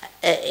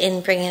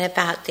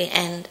the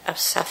end of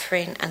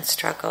suffering and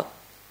struggle.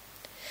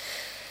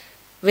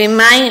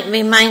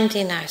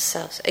 Reminding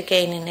ourselves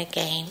again and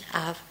again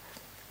of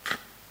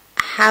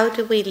how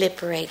do we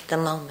liberate the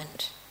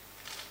moment?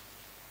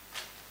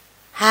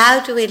 How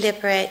do we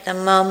liberate the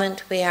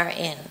moment we are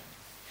in?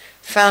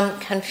 From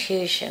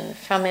confusion,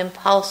 from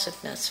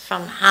impulsiveness,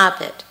 from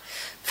habit,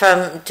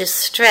 from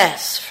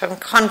distress, from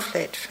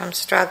conflict, from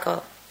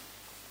struggle.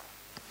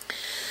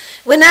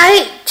 When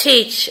I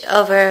teach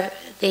over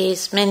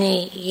these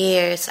many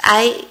years,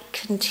 I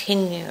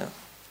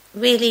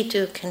really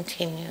do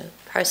continue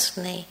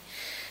personally,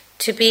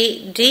 to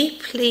be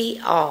deeply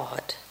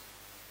awed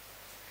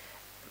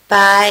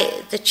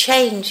by the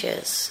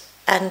changes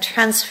and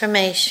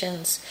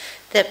transformations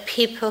that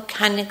people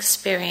can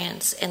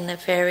experience in the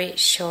very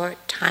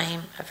short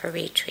time of a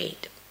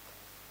retreat.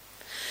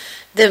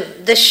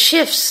 The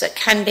shifts that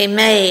can be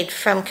made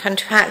from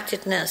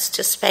contractedness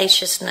to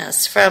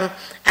spaciousness, from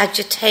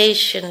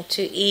agitation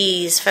to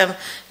ease, from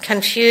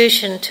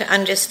confusion to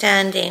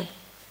understanding.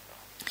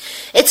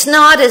 It's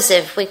not as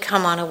if we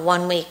come on a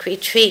one-week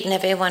retreat and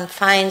everyone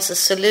finds a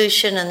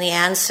solution and the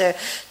answer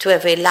to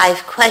every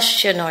life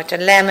question or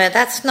dilemma.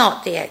 That's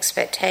not the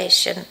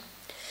expectation.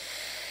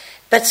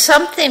 But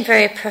something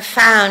very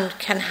profound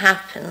can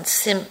happen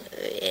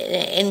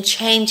in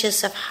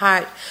changes of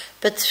heart,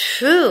 but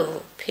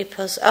through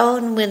people's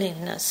own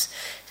willingness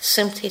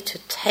simply to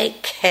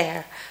take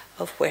care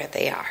of where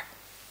they are.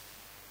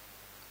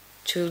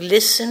 To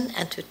listen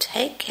and to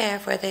take care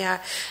of where they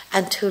are,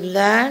 and to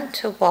learn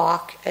to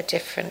walk a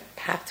different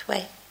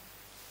pathway.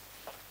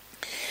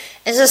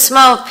 There's a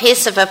small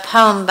piece of a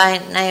poem by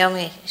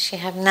Naomi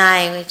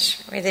Shihab,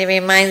 which really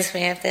reminds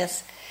me of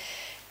this.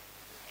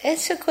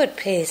 It's a good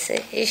piece.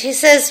 She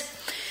says,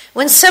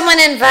 when someone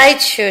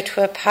invites you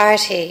to a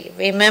party,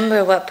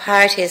 remember what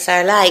parties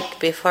are like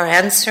before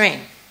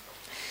answering.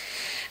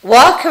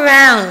 Walk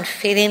around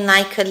feeling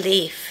like a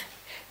leaf,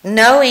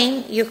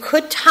 knowing you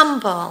could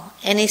tumble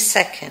any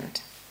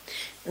second.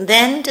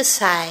 Then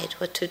decide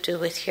what to do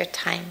with your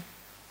time.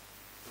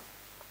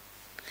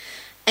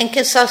 And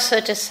it's also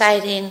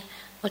deciding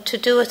what to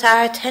do with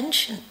our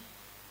attention,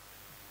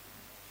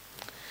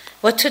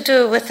 what to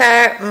do with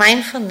our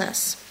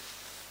mindfulness.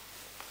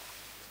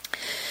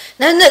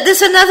 Now,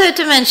 there's another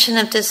dimension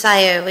of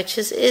desire, which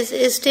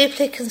is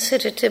deeply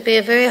considered to be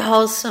a very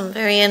wholesome,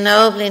 very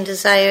ennobling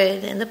desire.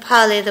 In the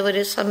Pali, the word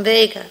is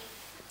samvega.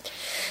 It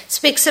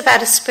speaks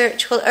about a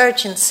spiritual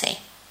urgency.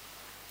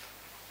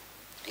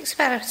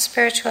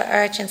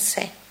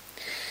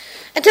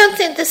 I don't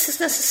think this is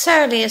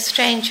necessarily a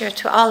stranger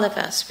to all of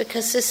us,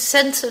 because this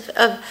sense of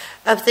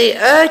the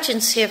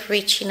urgency of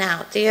reaching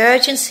out, the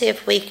urgency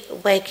of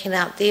waking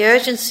up, the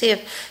urgency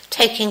of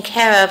taking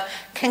care of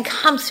can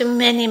come through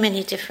many,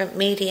 many different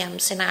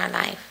mediums in our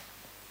life.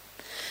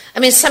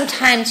 I mean,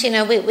 sometimes,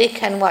 we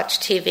can watch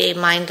TV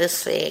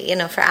mindlessly,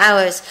 for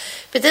hours,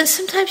 but then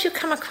sometimes you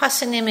come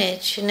across an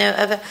image,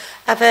 of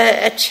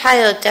a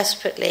child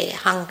desperately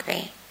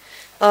hungry,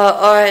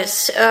 or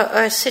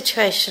a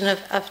situation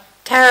of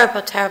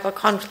terrible, terrible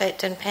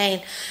conflict and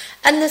pain.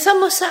 And there's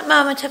almost that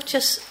moment of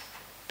just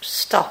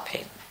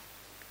stopping.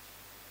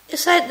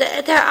 It's like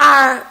there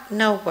are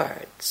no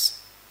words.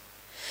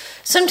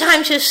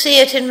 Sometimes you see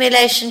it in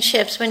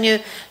relationships when you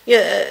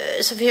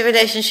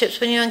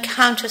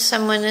encounter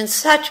someone in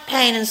such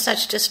pain and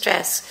such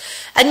distress,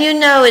 and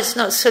it's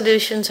not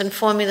solutions and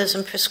formulas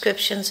and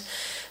prescriptions,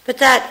 but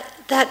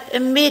that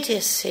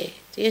immediacy,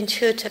 the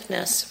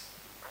intuitiveness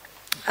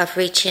of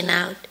reaching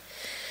out.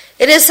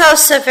 It is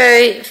also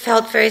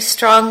felt very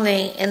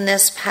strongly in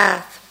this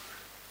path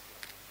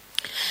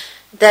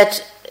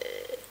that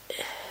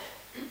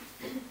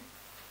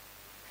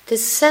the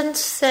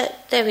sense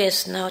that there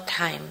is no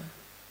time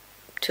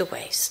to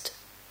waste.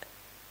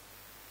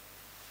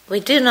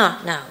 We do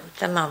not know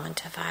the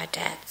moment of our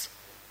death.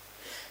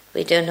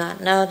 We do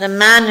not know the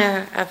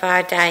manner of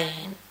our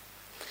dying,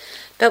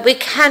 but we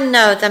can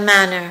know the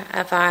manner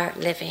of our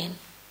living.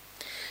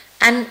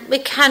 And we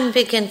can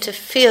begin to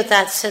feel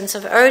that sense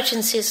of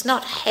urgency. It's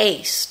not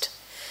haste.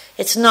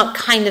 It's not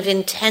kind of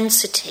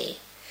intensity.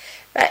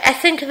 I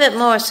think of it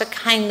more as a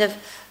kind of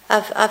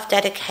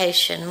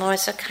dedication, more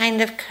as a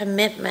kind of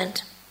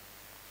commitment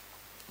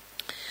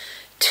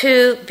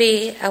to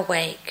be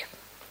awake.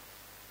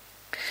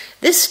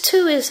 This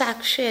too is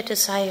actually a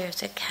desire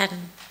that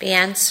can be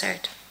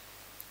answered.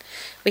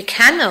 We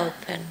can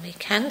open, we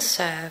can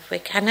serve, we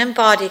can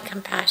embody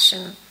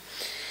compassion.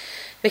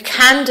 We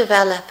can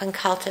develop and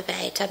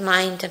cultivate a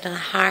mind and a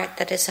heart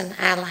that is an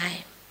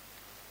ally.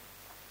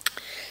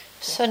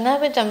 So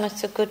now we're done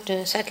with the good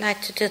news, I'd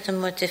like to do the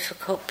more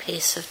difficult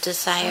piece of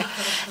desire,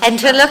 and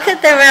to look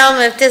at the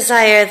realm of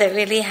desire that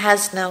really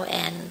has no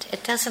end.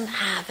 It doesn't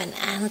have an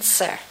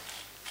answer.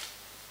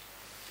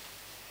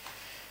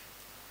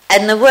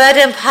 And the word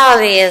in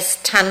Pali is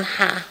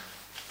tanha.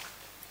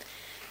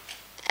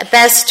 A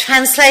best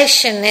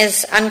translation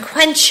is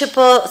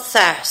unquenchable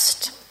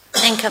thirst.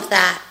 Think of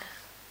that,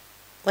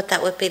 what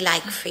that would be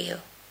like for you.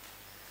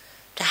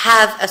 To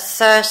have a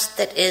thirst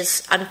that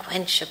is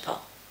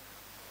unquenchable.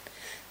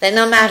 That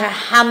no matter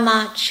how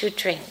much you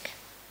drink,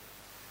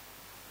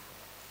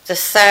 the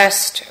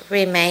thirst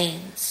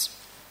remains.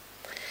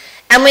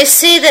 And we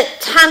see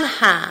that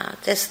tanha,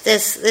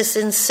 this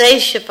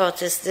insatiable,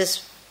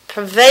 this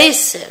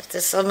pervasive,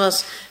 this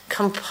almost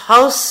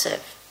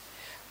compulsive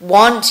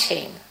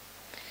wanting,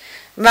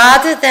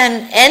 rather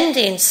than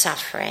ending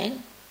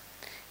suffering,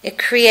 it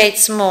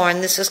creates more.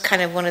 And this is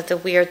kind of one of the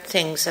weird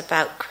things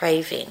about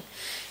craving,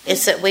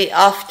 is that we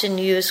often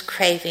use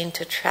craving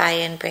to try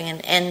and bring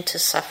an end to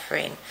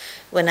suffering,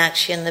 when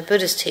actually in the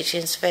Buddhist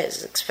teachings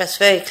it's expressed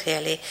very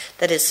clearly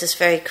that it's this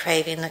very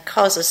craving that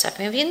causes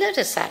suffering. Have you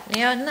noticed that in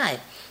your own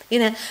life?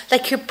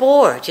 Like you're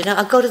bored,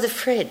 I'll go to the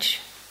fridge.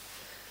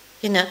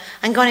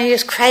 I'm going to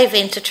use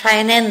craving to try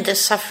and end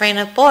this suffering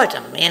of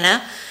boredom,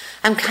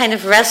 I'm kind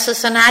of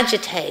restless and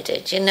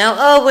agitated,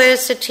 Oh,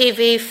 where's the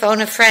TV?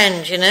 Phone a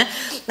friend,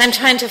 I'm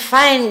trying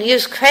to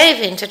use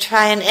craving to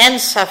try and end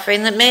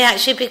suffering that may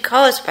actually be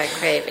caused by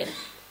craving.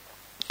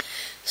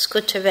 It's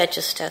good to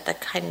register the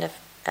kind of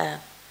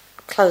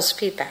closed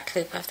feedback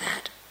loop of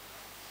that.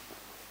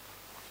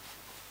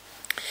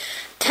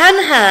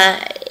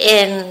 Tanha,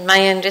 in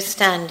my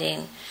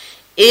understanding,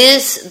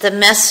 is the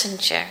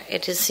messenger,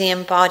 it is the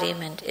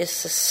embodiment,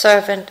 is the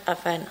servant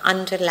of an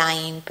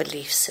underlying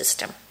belief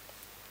system.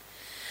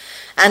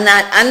 And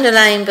that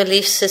underlying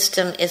belief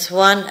system is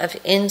one of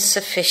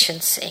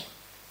insufficiency,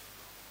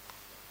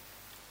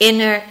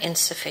 inner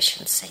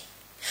insufficiency.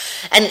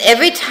 And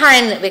every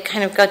time that we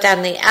kind of go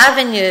down the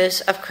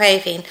avenues of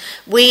craving,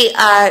 we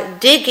are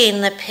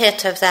digging the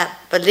pit of that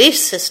belief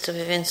system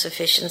of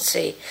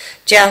insufficiency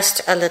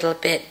just a little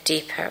bit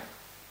deeper.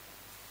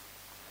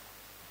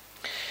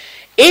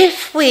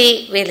 If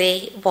we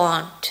really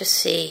want to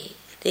see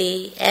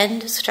the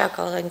end of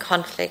struggle and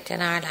conflict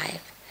in our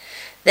life,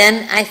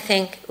 then I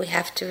think we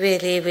have to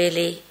really,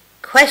 really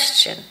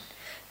question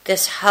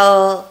this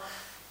whole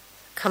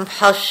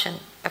compulsion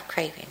of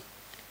craving,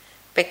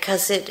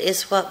 because it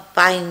is what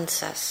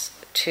binds us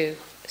to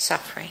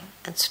suffering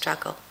and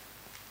struggle.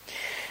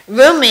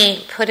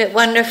 Rumi put it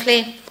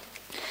wonderfully.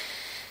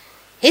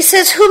 He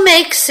says, "Who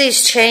makes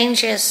these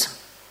changes?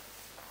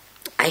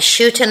 I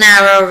shoot an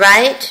arrow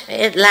right,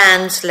 it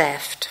lands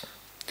left.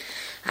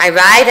 I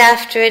ride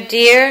after a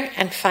deer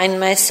and find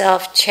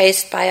myself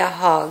chased by a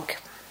hog.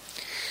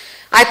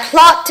 I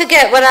plot to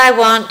get what I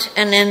want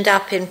and end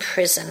up in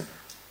prison.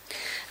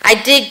 I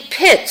dig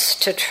pits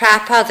to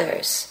trap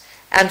others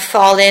and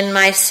fall in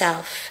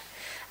myself.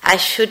 I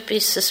should be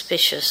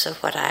suspicious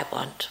of what I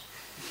want."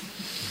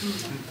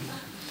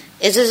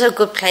 It is a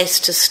good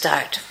place to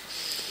start.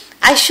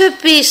 I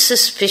should be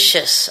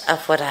suspicious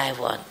of what I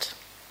want.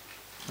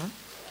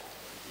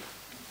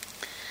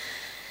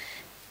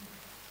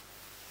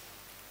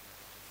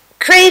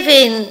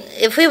 Craving,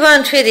 if we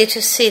want really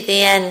to see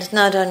the end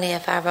not only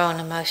of our own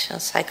emotional,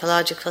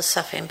 psychological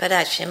suffering, but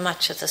actually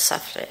much of the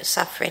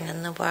suffering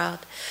in the world,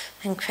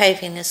 then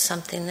craving is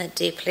something that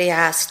deeply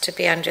asks to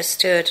be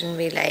understood and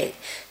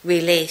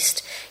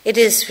released. It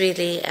is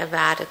really a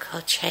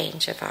radical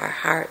change of our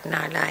heart and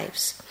our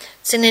lives.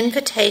 It's an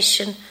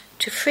invitation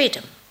to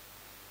freedom.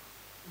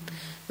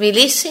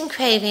 Releasing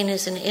craving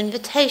is an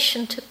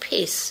invitation to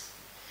peace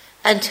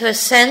and to a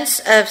sense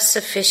of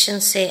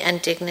sufficiency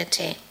and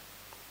dignity.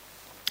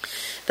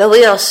 But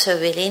we also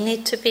really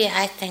need to be,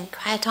 I think,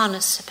 quite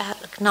honest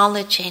about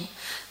acknowledging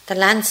the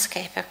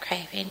landscape of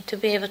craving, to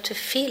be able to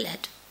feel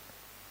it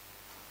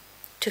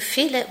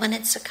when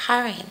it's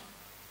occurring,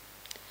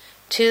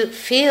 to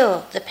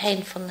feel the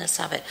painfulness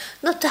of it,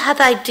 not to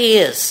have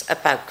ideas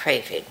about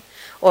craving,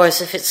 or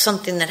as if it's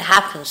something that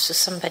happens to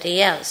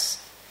somebody else,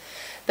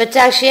 but to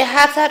actually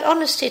have that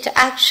honesty, to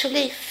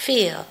actually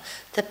feel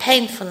the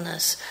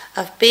painfulness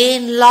of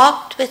being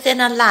locked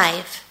within a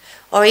life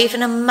or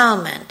even a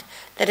moment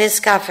that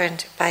is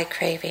governed by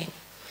craving.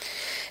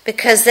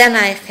 Because then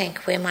I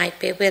think we might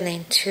be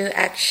willing to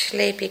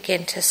actually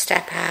begin to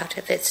step out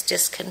of its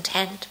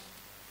discontent.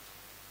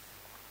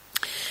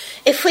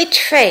 If we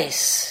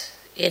trace,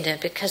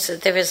 because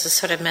there is a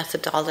sort of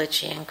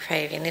methodology in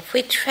craving, if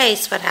we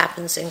trace what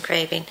happens in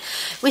craving,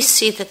 we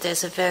see that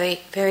there's a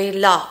very, very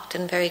locked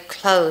and very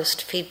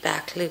closed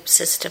feedback loop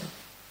system.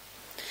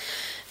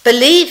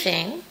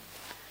 Believing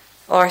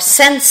or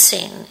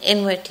sensing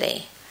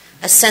inwardly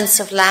a sense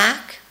of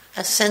lack,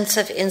 a sense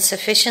of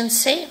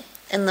insufficiency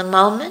in the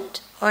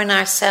moment or in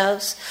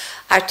ourselves,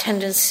 our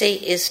tendency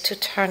is to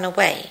turn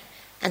away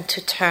and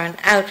to turn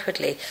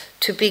outwardly,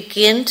 to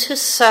begin to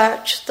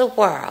search the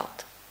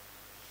world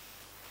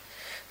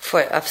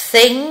of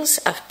things,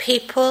 of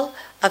people,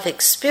 of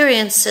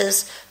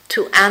experiences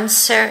to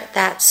answer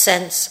that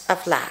sense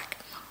of lack.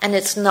 And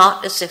it's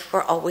not as if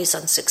we're always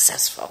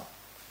unsuccessful.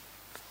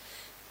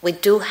 We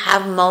do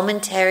have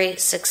momentary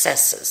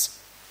successes,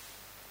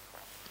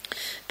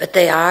 but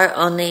they are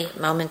only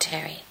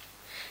momentary.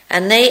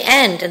 And they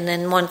end, and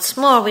then once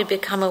more we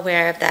become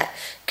aware of that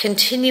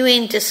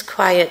continuing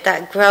disquiet,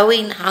 that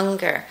growing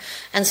hunger.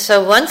 And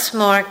so once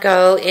more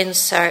go in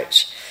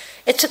search.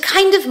 It's a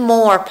kind of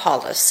more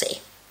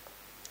policy.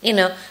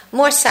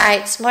 More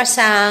sights, more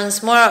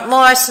sounds,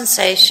 more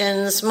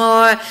sensations,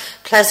 more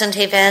pleasant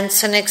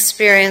events and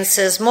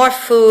experiences, more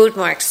food,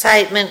 more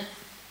excitement.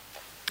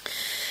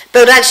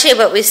 But actually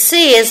what we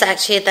see is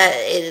actually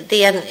that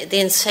the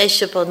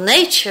insatiable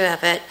nature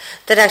of it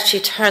that actually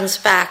turns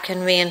back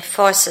and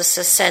reinforces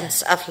a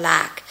sense of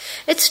lack.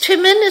 It's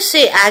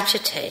tremendously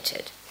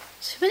agitated.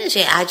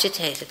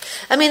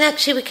 I mean,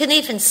 actually we can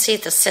even see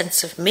the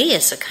sense of me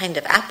as a kind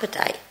of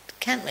appetite,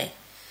 can't we?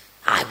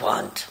 I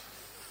want.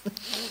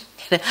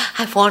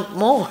 I want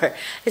more.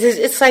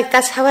 It's like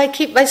that's how I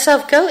keep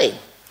myself going.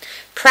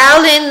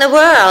 Prowling the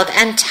world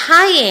and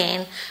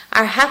tying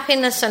our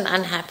happiness and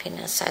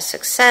unhappiness, our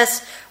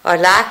success or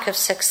lack of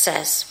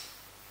success,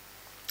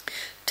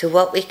 to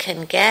what we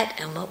can get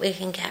and what we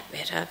can get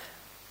rid of.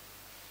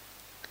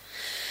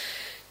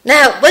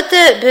 Now, what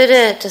the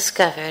Buddha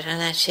discovered,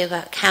 and actually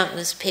what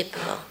countless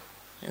people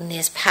in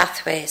these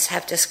pathways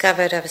have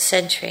discovered over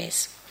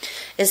centuries,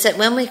 is that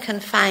when we can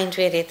find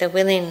really the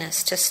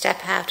willingness to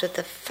step out of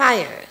the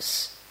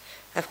fires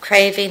of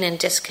craving and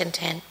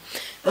discontent,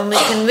 when we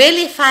can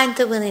really find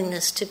the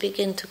willingness to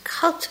begin to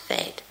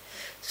cultivate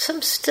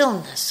some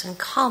stillness and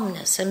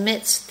calmness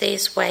amidst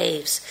these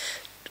waves,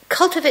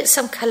 cultivate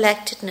some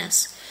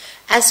collectedness,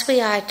 as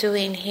we are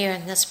doing here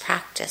in this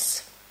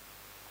practice,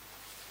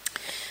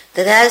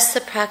 that as the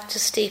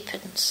practice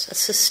deepens,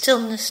 as the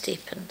stillness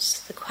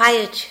deepens, the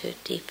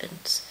quietude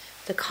deepens,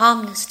 the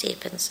calmness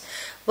deepens,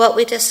 what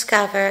we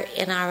discover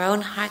in our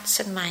own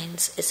hearts and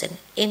minds is an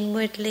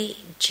inwardly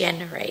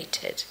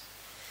generated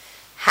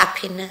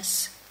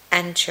happiness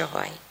and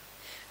joy,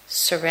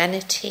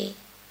 serenity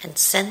and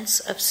sense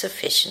of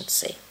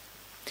sufficiency.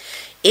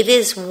 It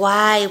is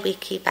why we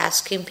keep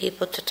asking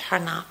people to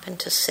turn up and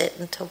to sit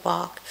and to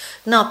walk,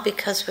 not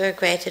because we're a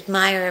great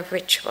admirer of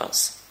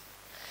rituals,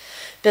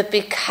 but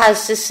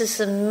because this is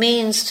a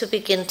means to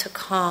begin to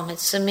calm.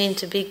 It's a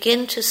means to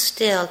begin to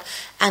still,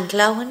 and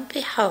lo and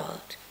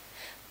behold,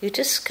 you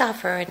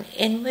discover an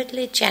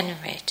inwardly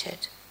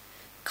generated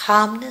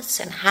calmness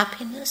and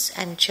happiness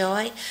and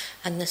joy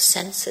and the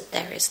sense that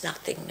there is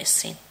nothing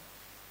missing.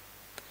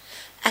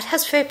 It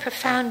has very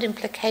profound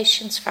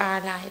implications for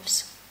our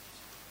lives.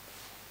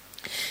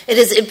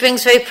 It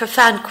brings very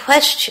profound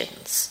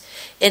questions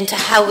into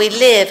how we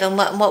live and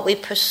what we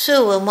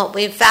pursue and what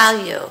we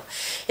value.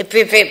 It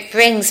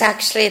brings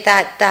actually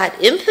that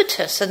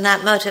impetus and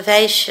that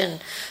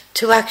motivation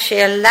to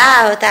actually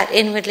allow that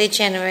inwardly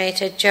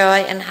generated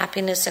joy and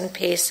happiness and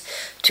peace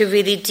to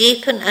really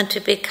deepen and to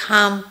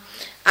become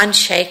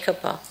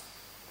unshakable.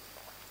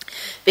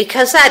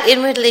 Because that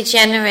inwardly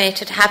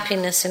generated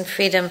happiness and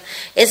freedom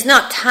is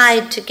not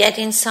tied to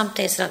getting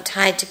something, it's not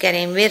tied to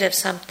getting rid of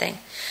something.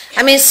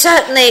 I mean,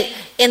 certainly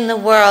in the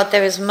world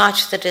there is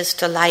much that is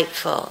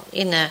delightful,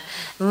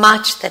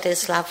 much that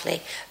is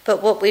lovely.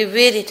 But what we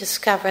really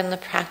discover in the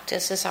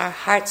practice is our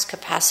heart's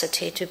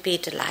capacity to be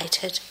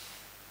delighted.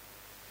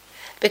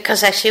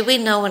 Because actually we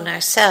know in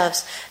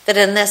ourselves that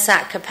unless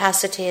that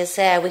capacity is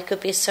there, we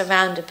could be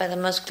surrounded by the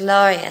most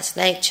glorious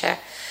nature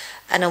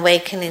and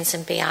awakenings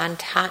and be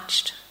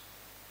untouched.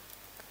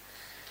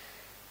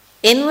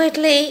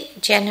 Inwardly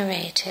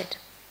generated.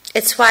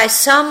 It's why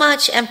so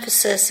much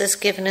emphasis is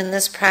given in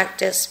this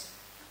practice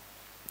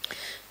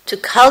to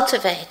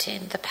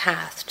cultivating the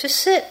path, to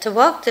sit, to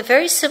walk, the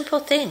very simple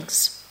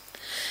things.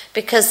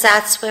 Because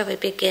that's where we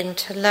begin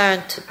to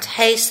learn to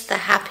taste the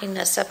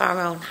happiness of our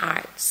own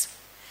hearts.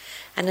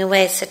 And in a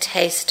way it's a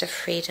taste of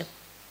freedom.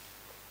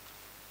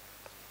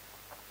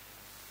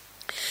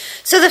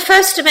 So the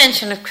first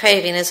dimension of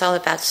craving is all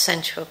about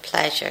sensual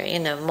pleasure,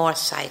 more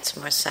sights,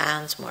 more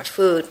sounds, more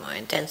food, more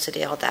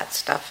intensity, all that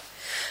stuff.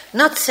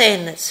 Not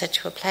saying that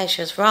sensual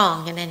pleasure is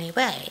wrong in any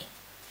way,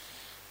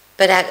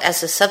 but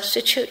as a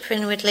substitute for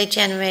inwardly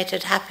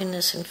generated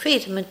happiness and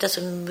freedom, it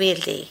doesn't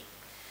really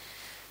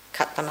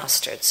cut the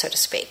mustard, so to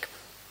speak.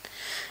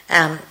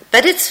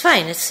 But it's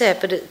fine, it's there,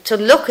 but to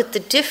look at the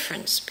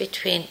difference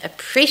between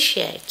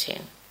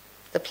appreciating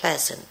the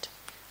pleasant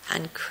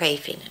and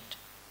craving it.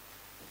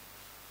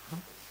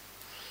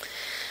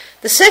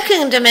 The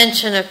second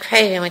dimension of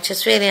craving, which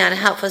is really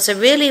unhelpful, is a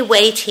really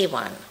weighty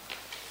one.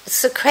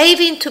 It's the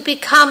craving to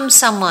become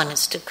someone.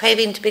 It's the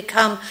craving to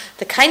become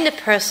the kind of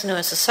person who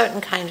has a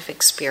certain kind of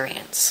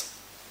experience.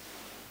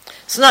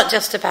 It's not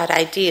just about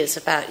ideas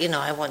about,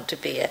 I want to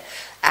be an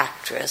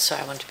actress, or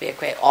I want to be a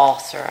great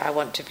author, or I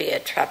want to be a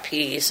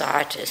trapeze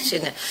artist.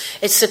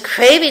 It's the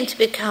craving to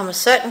become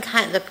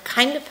the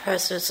kind of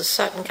person who has a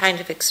certain kind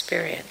of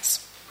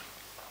experience.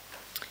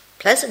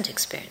 Pleasant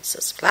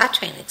experiences,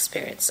 flattering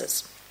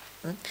experiences.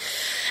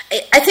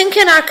 I think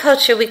in our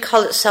culture we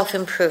call it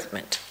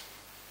self-improvement.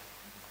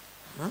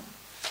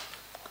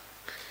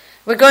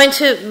 We're going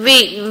to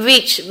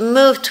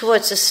move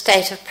towards a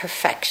state of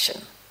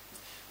perfection.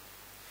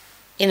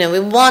 We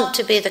want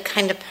to be the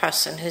kind of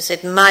person who's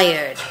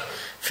admired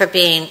for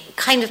being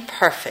kind of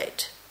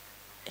perfect.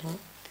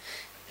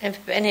 And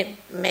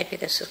maybe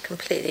this is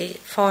completely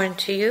foreign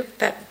to you,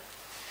 but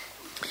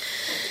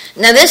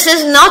now this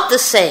is not the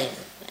same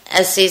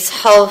as these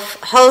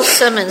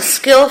wholesome and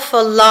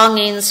skillful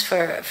longings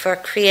for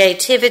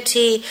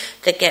creativity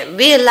that get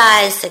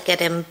realized, that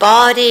get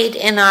embodied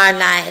in our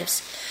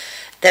lives.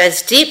 That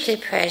is deeply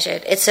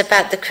pressured. It's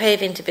about the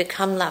craving to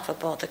become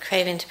lovable, the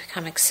craving to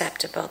become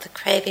acceptable, the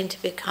craving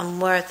to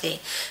become worthy,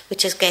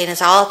 which again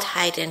is all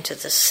tied into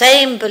the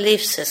same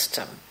belief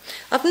system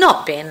of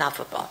not being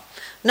lovable,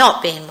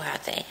 not being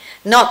worthy,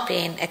 not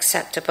being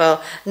acceptable,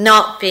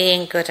 not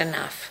being good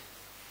enough.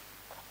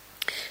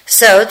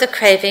 So the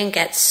craving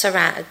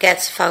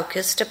gets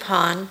focused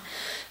upon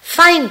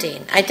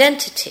finding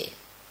identity,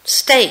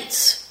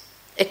 states,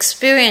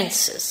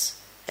 experiences,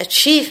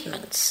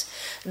 achievements,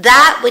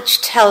 that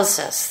which tells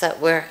us that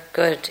we're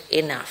good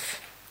enough.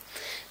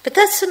 But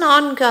that's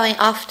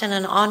often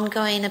an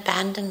ongoing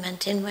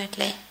abandonment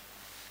inwardly.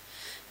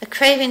 The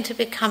craving to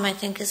become, I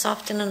think, is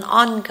often an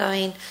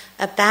ongoing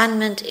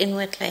abandonment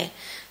inwardly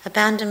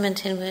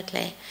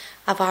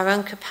of our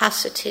own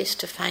capacities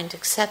to find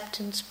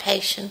acceptance,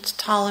 patience,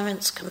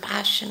 tolerance,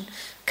 compassion,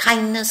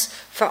 kindness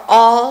for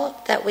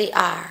all that we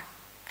are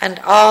and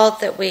all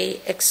that we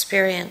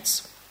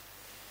experience.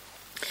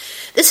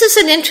 This is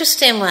an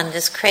interesting one,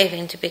 this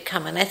craving to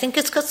become, and I think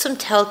it's got some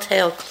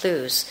telltale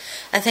clues.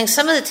 I think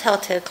some of the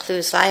telltale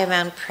clues lie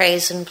around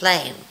praise and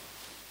blame.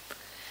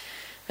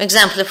 For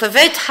example, if we're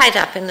very tied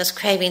up in this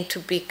craving to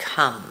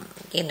become,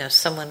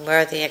 someone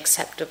worthy,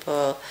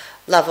 acceptable,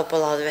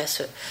 lovable, all the rest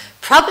of it,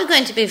 probably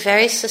going to be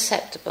very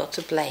susceptible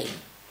to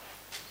blame.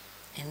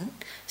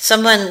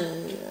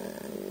 Someone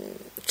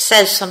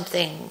says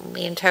something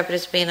we interpret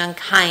as being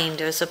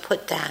unkind or as a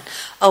put down.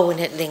 And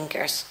it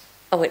lingers.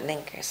 It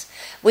lingers.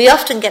 We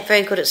often get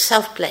very good at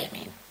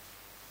self-blaming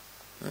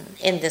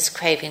in this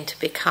craving to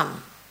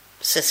become.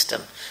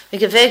 system. We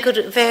get very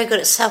good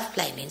at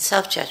self-blaming,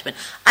 self-judgment.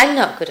 I'm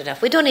not good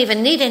enough. We don't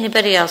even need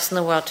anybody else in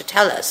the world to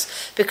tell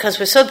us, because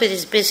we're so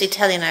busy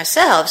telling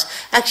ourselves.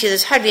 Actually,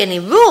 there's hardly any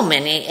room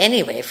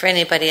anyway for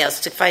anybody else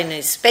to find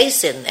any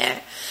space in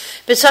there.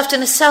 But it's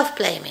often a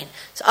self-blaming.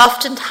 It's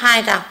often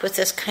tied up with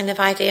this kind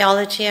of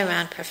ideology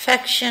around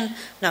perfection,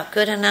 not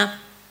good enough.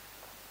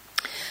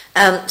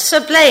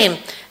 So blame,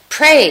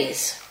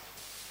 praise.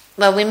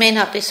 Well, we may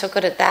not be so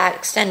good at that,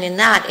 extending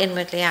that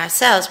inwardly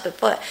ourselves,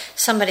 but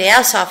somebody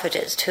else offered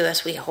it to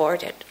us, we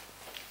hoard it.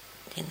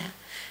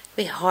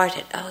 We hoard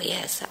it. Oh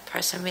yes, that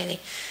person really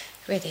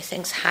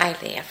thinks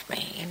highly of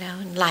me,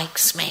 and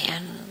likes me,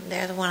 and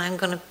they're the one I'm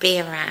going to be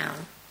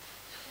around.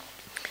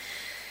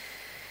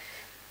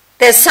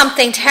 There's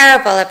something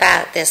terrible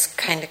about this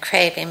kind of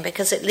craving,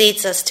 because it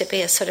leads us to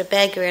be a sort of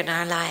beggar in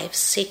our lives,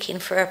 seeking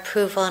for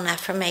approval and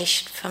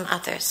affirmation from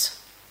others.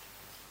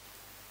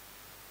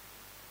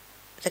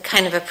 The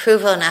kind of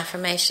approval and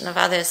affirmation of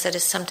others that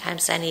is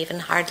sometimes then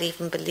hardly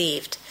even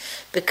believed,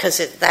 because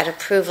that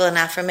approval and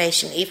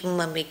affirmation, even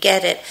when we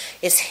get it,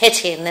 is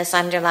hitting this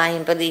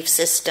underlying belief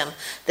system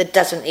that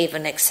doesn't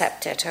even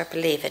accept it or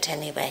believe it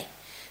anyway,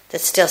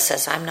 that still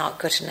says, I'm not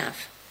good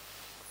enough.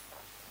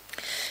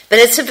 But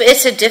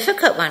it's a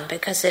difficult one,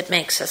 because it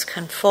makes us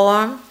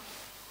conform,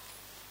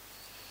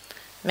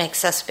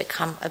 makes us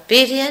become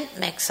obedient,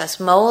 makes us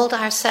mold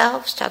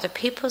ourselves to other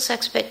people's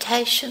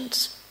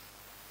expectations,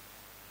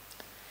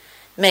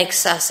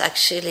 makes us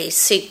actually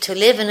seek to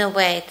live in a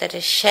way that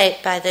is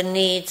shaped by the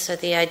needs or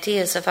the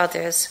ideas of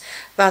others,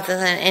 rather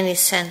than any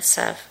sense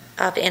of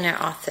inner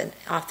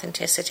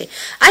authenticity.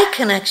 I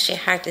can actually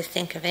hardly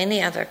think of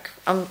any other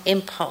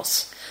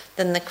impulse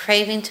than the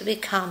craving to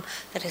become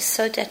that is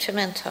so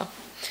detrimental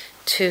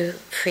to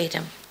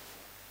freedom,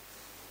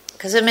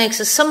 because it makes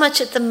us so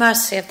much at the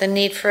mercy of the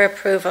need for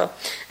approval,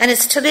 and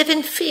it's to live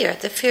in fear,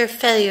 the fear of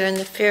failure and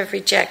the fear of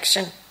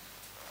rejection.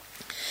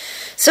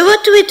 So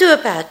what do we do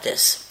about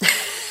this?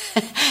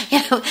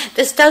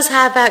 This does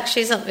have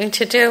actually something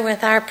to do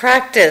with our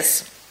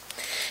practice,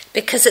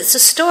 because it's a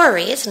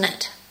story, isn't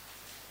it?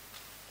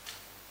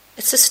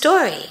 It's a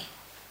story.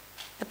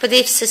 A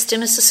belief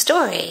system is a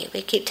story.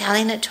 We keep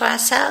telling it to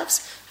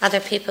ourselves. Other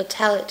people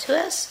tell it to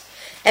us.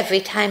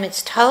 Every time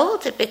it's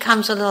told, it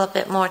becomes a little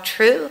bit more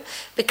true,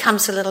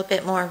 becomes a little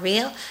bit more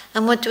real.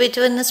 And what do we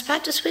do in this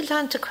practice? We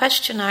learn to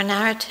question our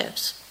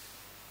narratives,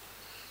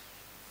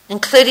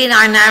 including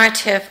our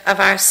narrative of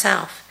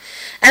ourself.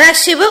 And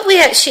actually what we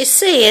actually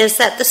see is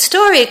that the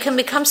story can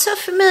become so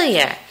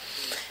familiar.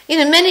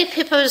 Many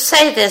people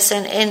say this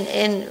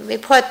and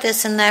report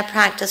this in their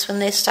practice when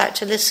they start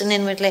to listen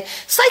inwardly.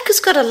 It's like it's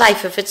got a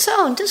life of its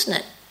own, doesn't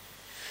it?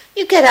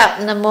 You get up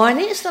in the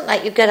morning, it's not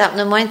like you get up in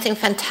the morning think,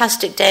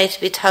 fantastic day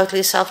to be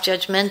totally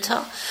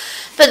self-judgmental.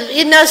 But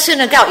you no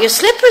sooner got your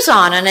slippers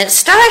on and it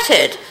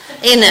started.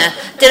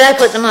 Did I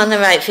put them on the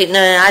right feet?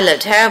 No, I look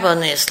terrible in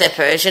these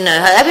slippers.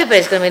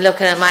 Everybody's going to be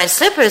looking at my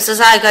slippers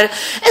as I go. It's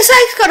like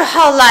it's got a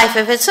whole life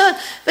of its own.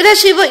 But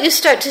actually what you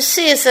start to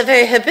see is the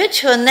very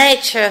habitual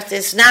nature of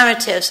these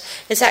narratives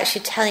is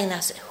actually telling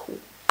us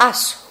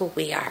who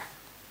we are.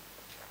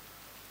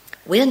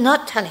 We're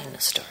not telling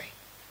the story.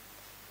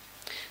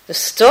 The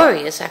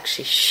story is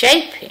actually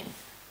shaping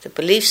the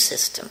belief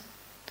system.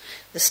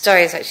 The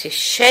story is actually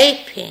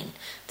shaping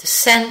the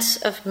sense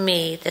of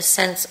me, the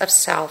sense of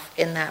self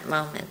in that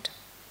moment.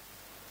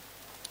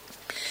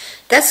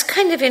 That's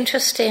kind of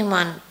interesting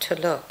one to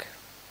look,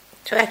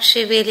 to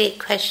actually really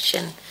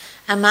question,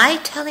 am I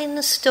telling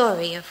the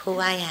story of who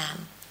I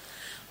am,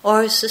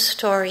 or is the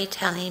story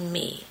telling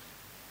me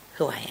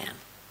who I am?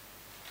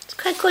 It's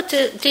quite good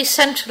to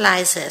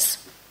decentralize this.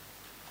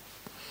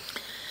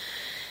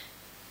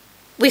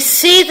 We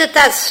see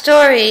that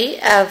story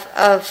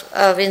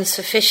of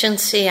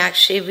insufficiency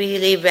actually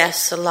really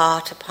rests a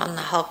lot upon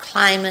the whole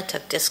climate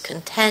of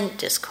discontent,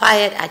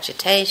 disquiet,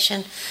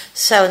 agitation.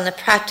 So in the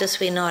practice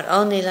we not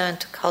only learn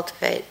to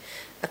cultivate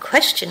a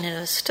question in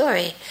a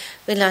story,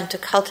 we learn to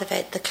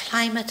cultivate the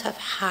climate of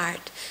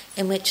heart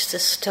in which the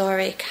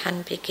story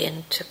can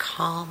begin to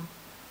calm.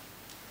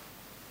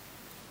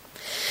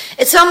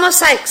 It's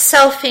almost like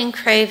selfing,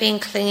 craving,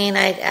 clinging,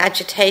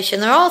 agitation.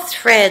 They're all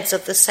threads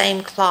of the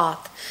same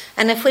cloth.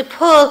 And if we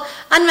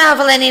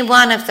unravel any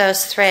one of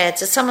those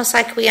threads, it's almost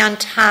like we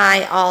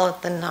untie all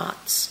of the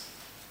knots.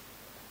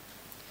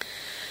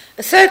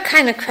 The third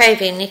kind of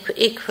craving,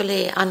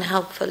 equally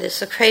unhelpful, is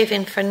the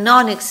craving for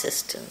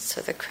non-existence,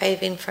 or the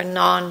craving for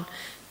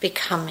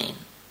non-becoming.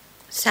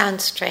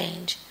 Sounds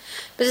strange,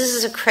 but this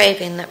is a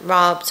craving that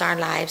robs our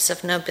lives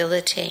of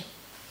nobility.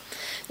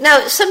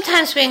 Now,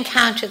 sometimes we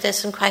encounter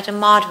this in quite a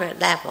moderate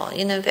level,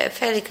 a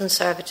fairly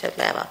conservative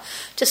level.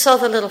 Just all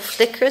the little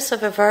flickers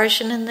of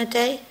aversion in the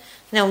day.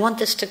 I want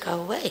this to go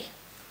away.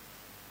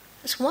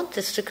 I just want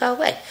this to go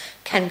away.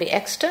 Can be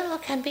external,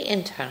 can be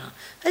internal.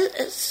 I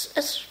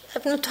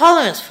have no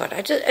tolerance for it.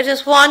 I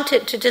just want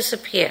it to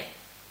disappear.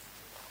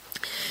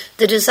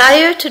 The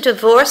desire to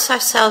divorce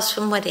ourselves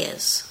from what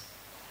is.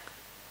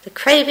 The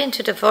craving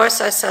to divorce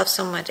ourselves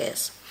from what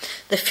is.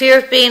 The fear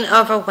of being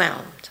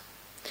overwhelmed.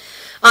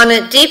 On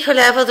a deeper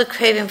level, the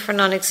craving for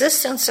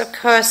non-existence, of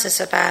course, is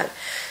about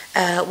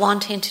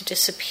wanting to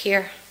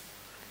disappear,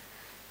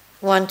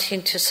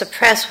 wanting to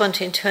suppress,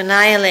 wanting to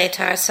annihilate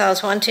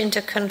ourselves, wanting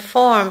to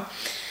conform.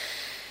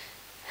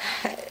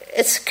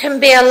 It can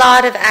be a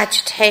lot of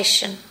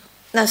agitation.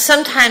 Now,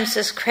 sometimes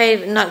this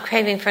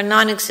craving for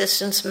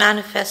non-existence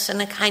manifests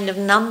in a kind of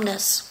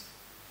numbness,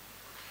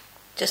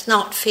 just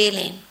not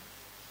feeling,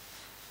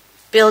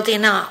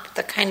 building up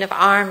the kind of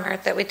armor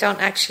that we don't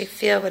actually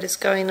feel what is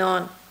going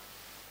on.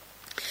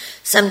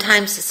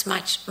 Sometimes it's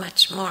much,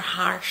 much more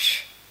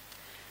harsh,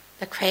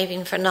 the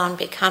craving for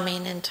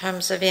non-becoming in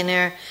terms of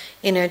inner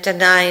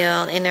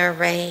denial, inner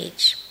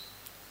rage.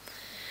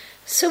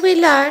 So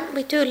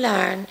we do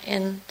learn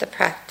in the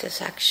practice,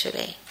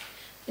 actually.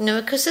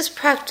 Because this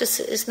practice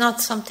is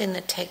not something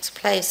that takes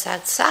place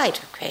outside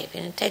of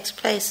craving. It takes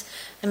place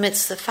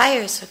amidst the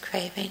fires of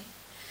craving.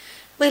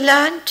 We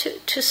learn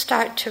to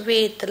start to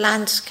read the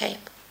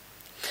landscape.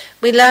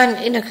 We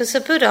learn, because the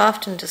Buddha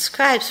often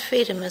describes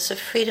freedom as a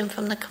freedom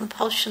from the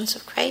compulsions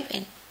of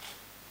craving.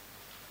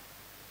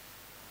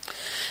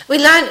 We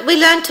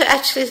learn to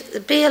actually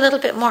be a little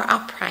bit more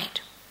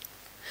upright.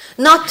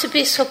 Not to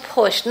be so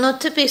pushed,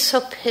 not to be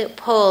so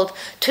pulled,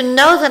 to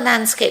know the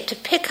landscape, to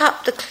pick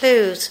up the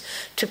clues,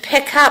 to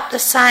pick up the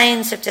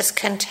signs of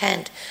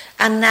discontent.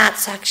 And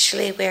that's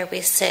actually where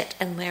we sit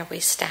and where we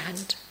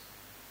stand.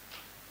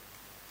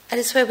 That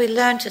is where we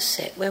learn to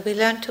sit, where we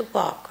learn to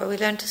walk, where we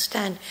learn to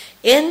stand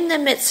in the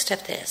midst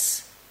of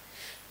this,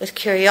 with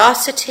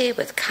curiosity,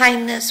 with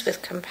kindness,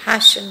 with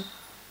compassion.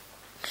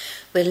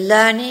 We're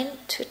learning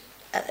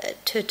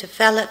to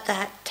develop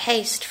that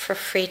taste for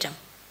freedom.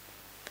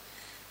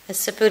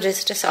 As the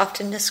Buddhas just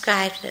often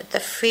described it, the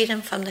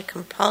freedom from the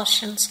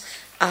compulsions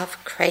of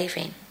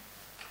craving.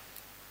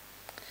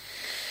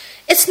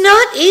 It's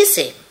not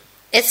easy.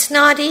 It's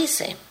not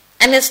easy.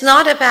 And it's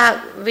not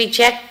about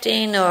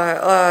rejecting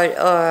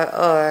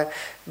or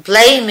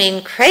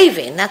blaming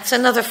craving. That's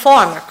another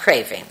form of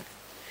craving.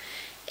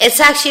 It's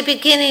actually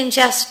beginning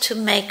just to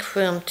make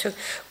room.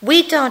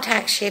 We don't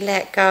actually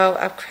let go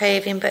of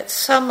craving, but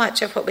so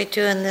much of what we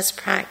do in this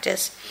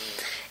practice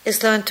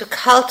is learn to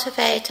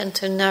cultivate and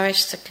to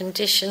nourish the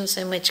conditions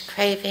in which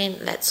craving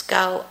lets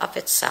go of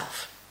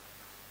itself.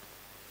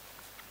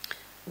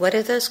 What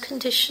are those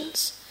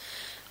conditions?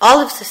 All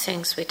of the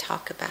things we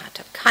talk about,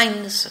 of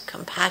kindness, of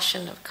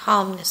compassion, of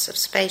calmness, of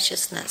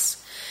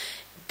spaciousness.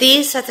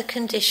 These are the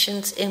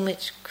conditions in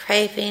which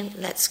craving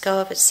lets go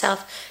of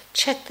itself.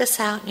 Check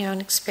this out in your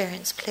own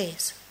experience,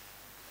 please.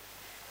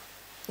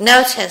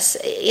 Notice,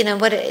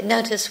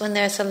 notice when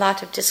there's a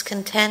lot of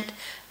discontent,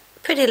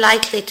 pretty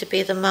likely to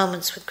be the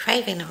moments when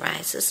craving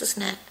arises,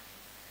 isn't it?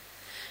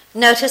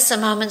 Notice the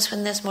moments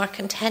when there's more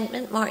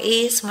contentment, more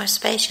ease, more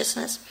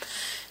spaciousness.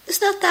 There's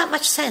not that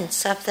much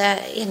sense of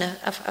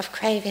of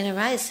craving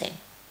arising.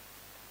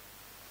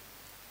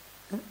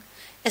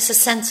 It's a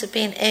sense of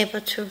being able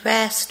to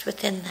rest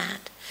within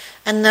that.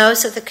 And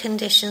those are the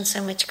conditions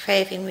in which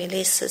craving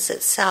releases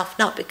itself,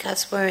 not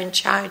because we're in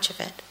charge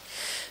of it,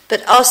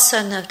 but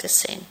also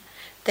noticing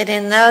that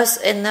in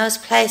those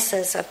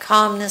places of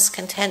calmness,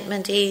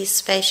 contentment, ease,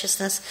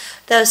 spaciousness,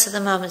 those are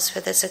the moments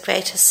where there's a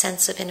greater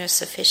sense of inner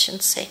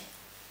sufficiency,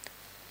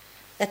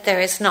 that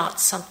there is not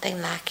something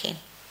lacking.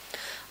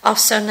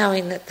 Also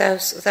knowing that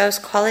those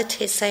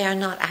qualities, they are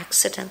not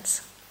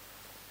accidents.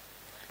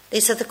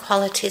 These are the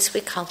qualities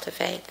we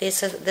cultivate.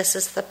 This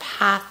is the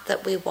path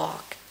that we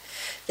walk.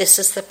 This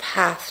is the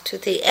path to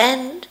the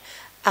end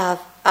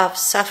of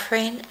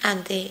suffering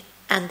and the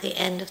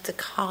end of the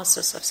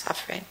causes of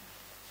suffering.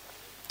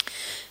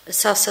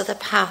 It's also the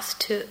path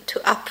to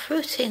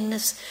uprooting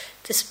this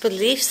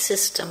belief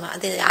system,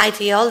 the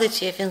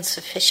ideology of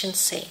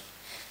insufficiency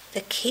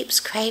that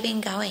keeps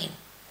craving going.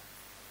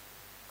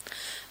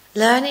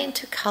 Learning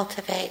to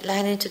cultivate,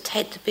 learning to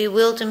take the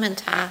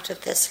bewilderment out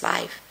of this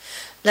life,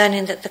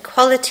 learning that the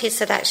qualities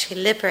that actually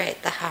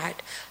liberate the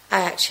heart are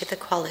actually the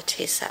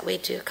qualities that we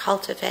do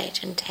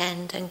cultivate and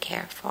tend and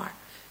care for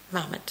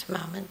moment to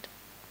moment.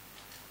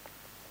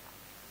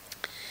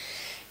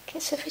 Okay,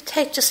 so if we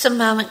take just a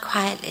moment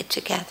quietly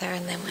together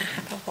and then we'll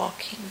have a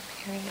walking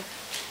period.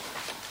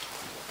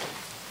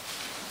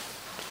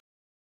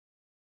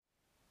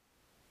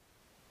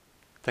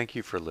 Thank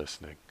you for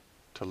listening.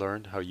 To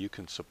learn how you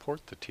can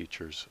support the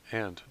teachers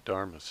and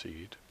Dharma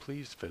Seed,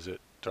 please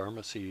visit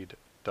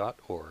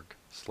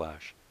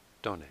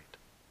dharmaseed.org/donate.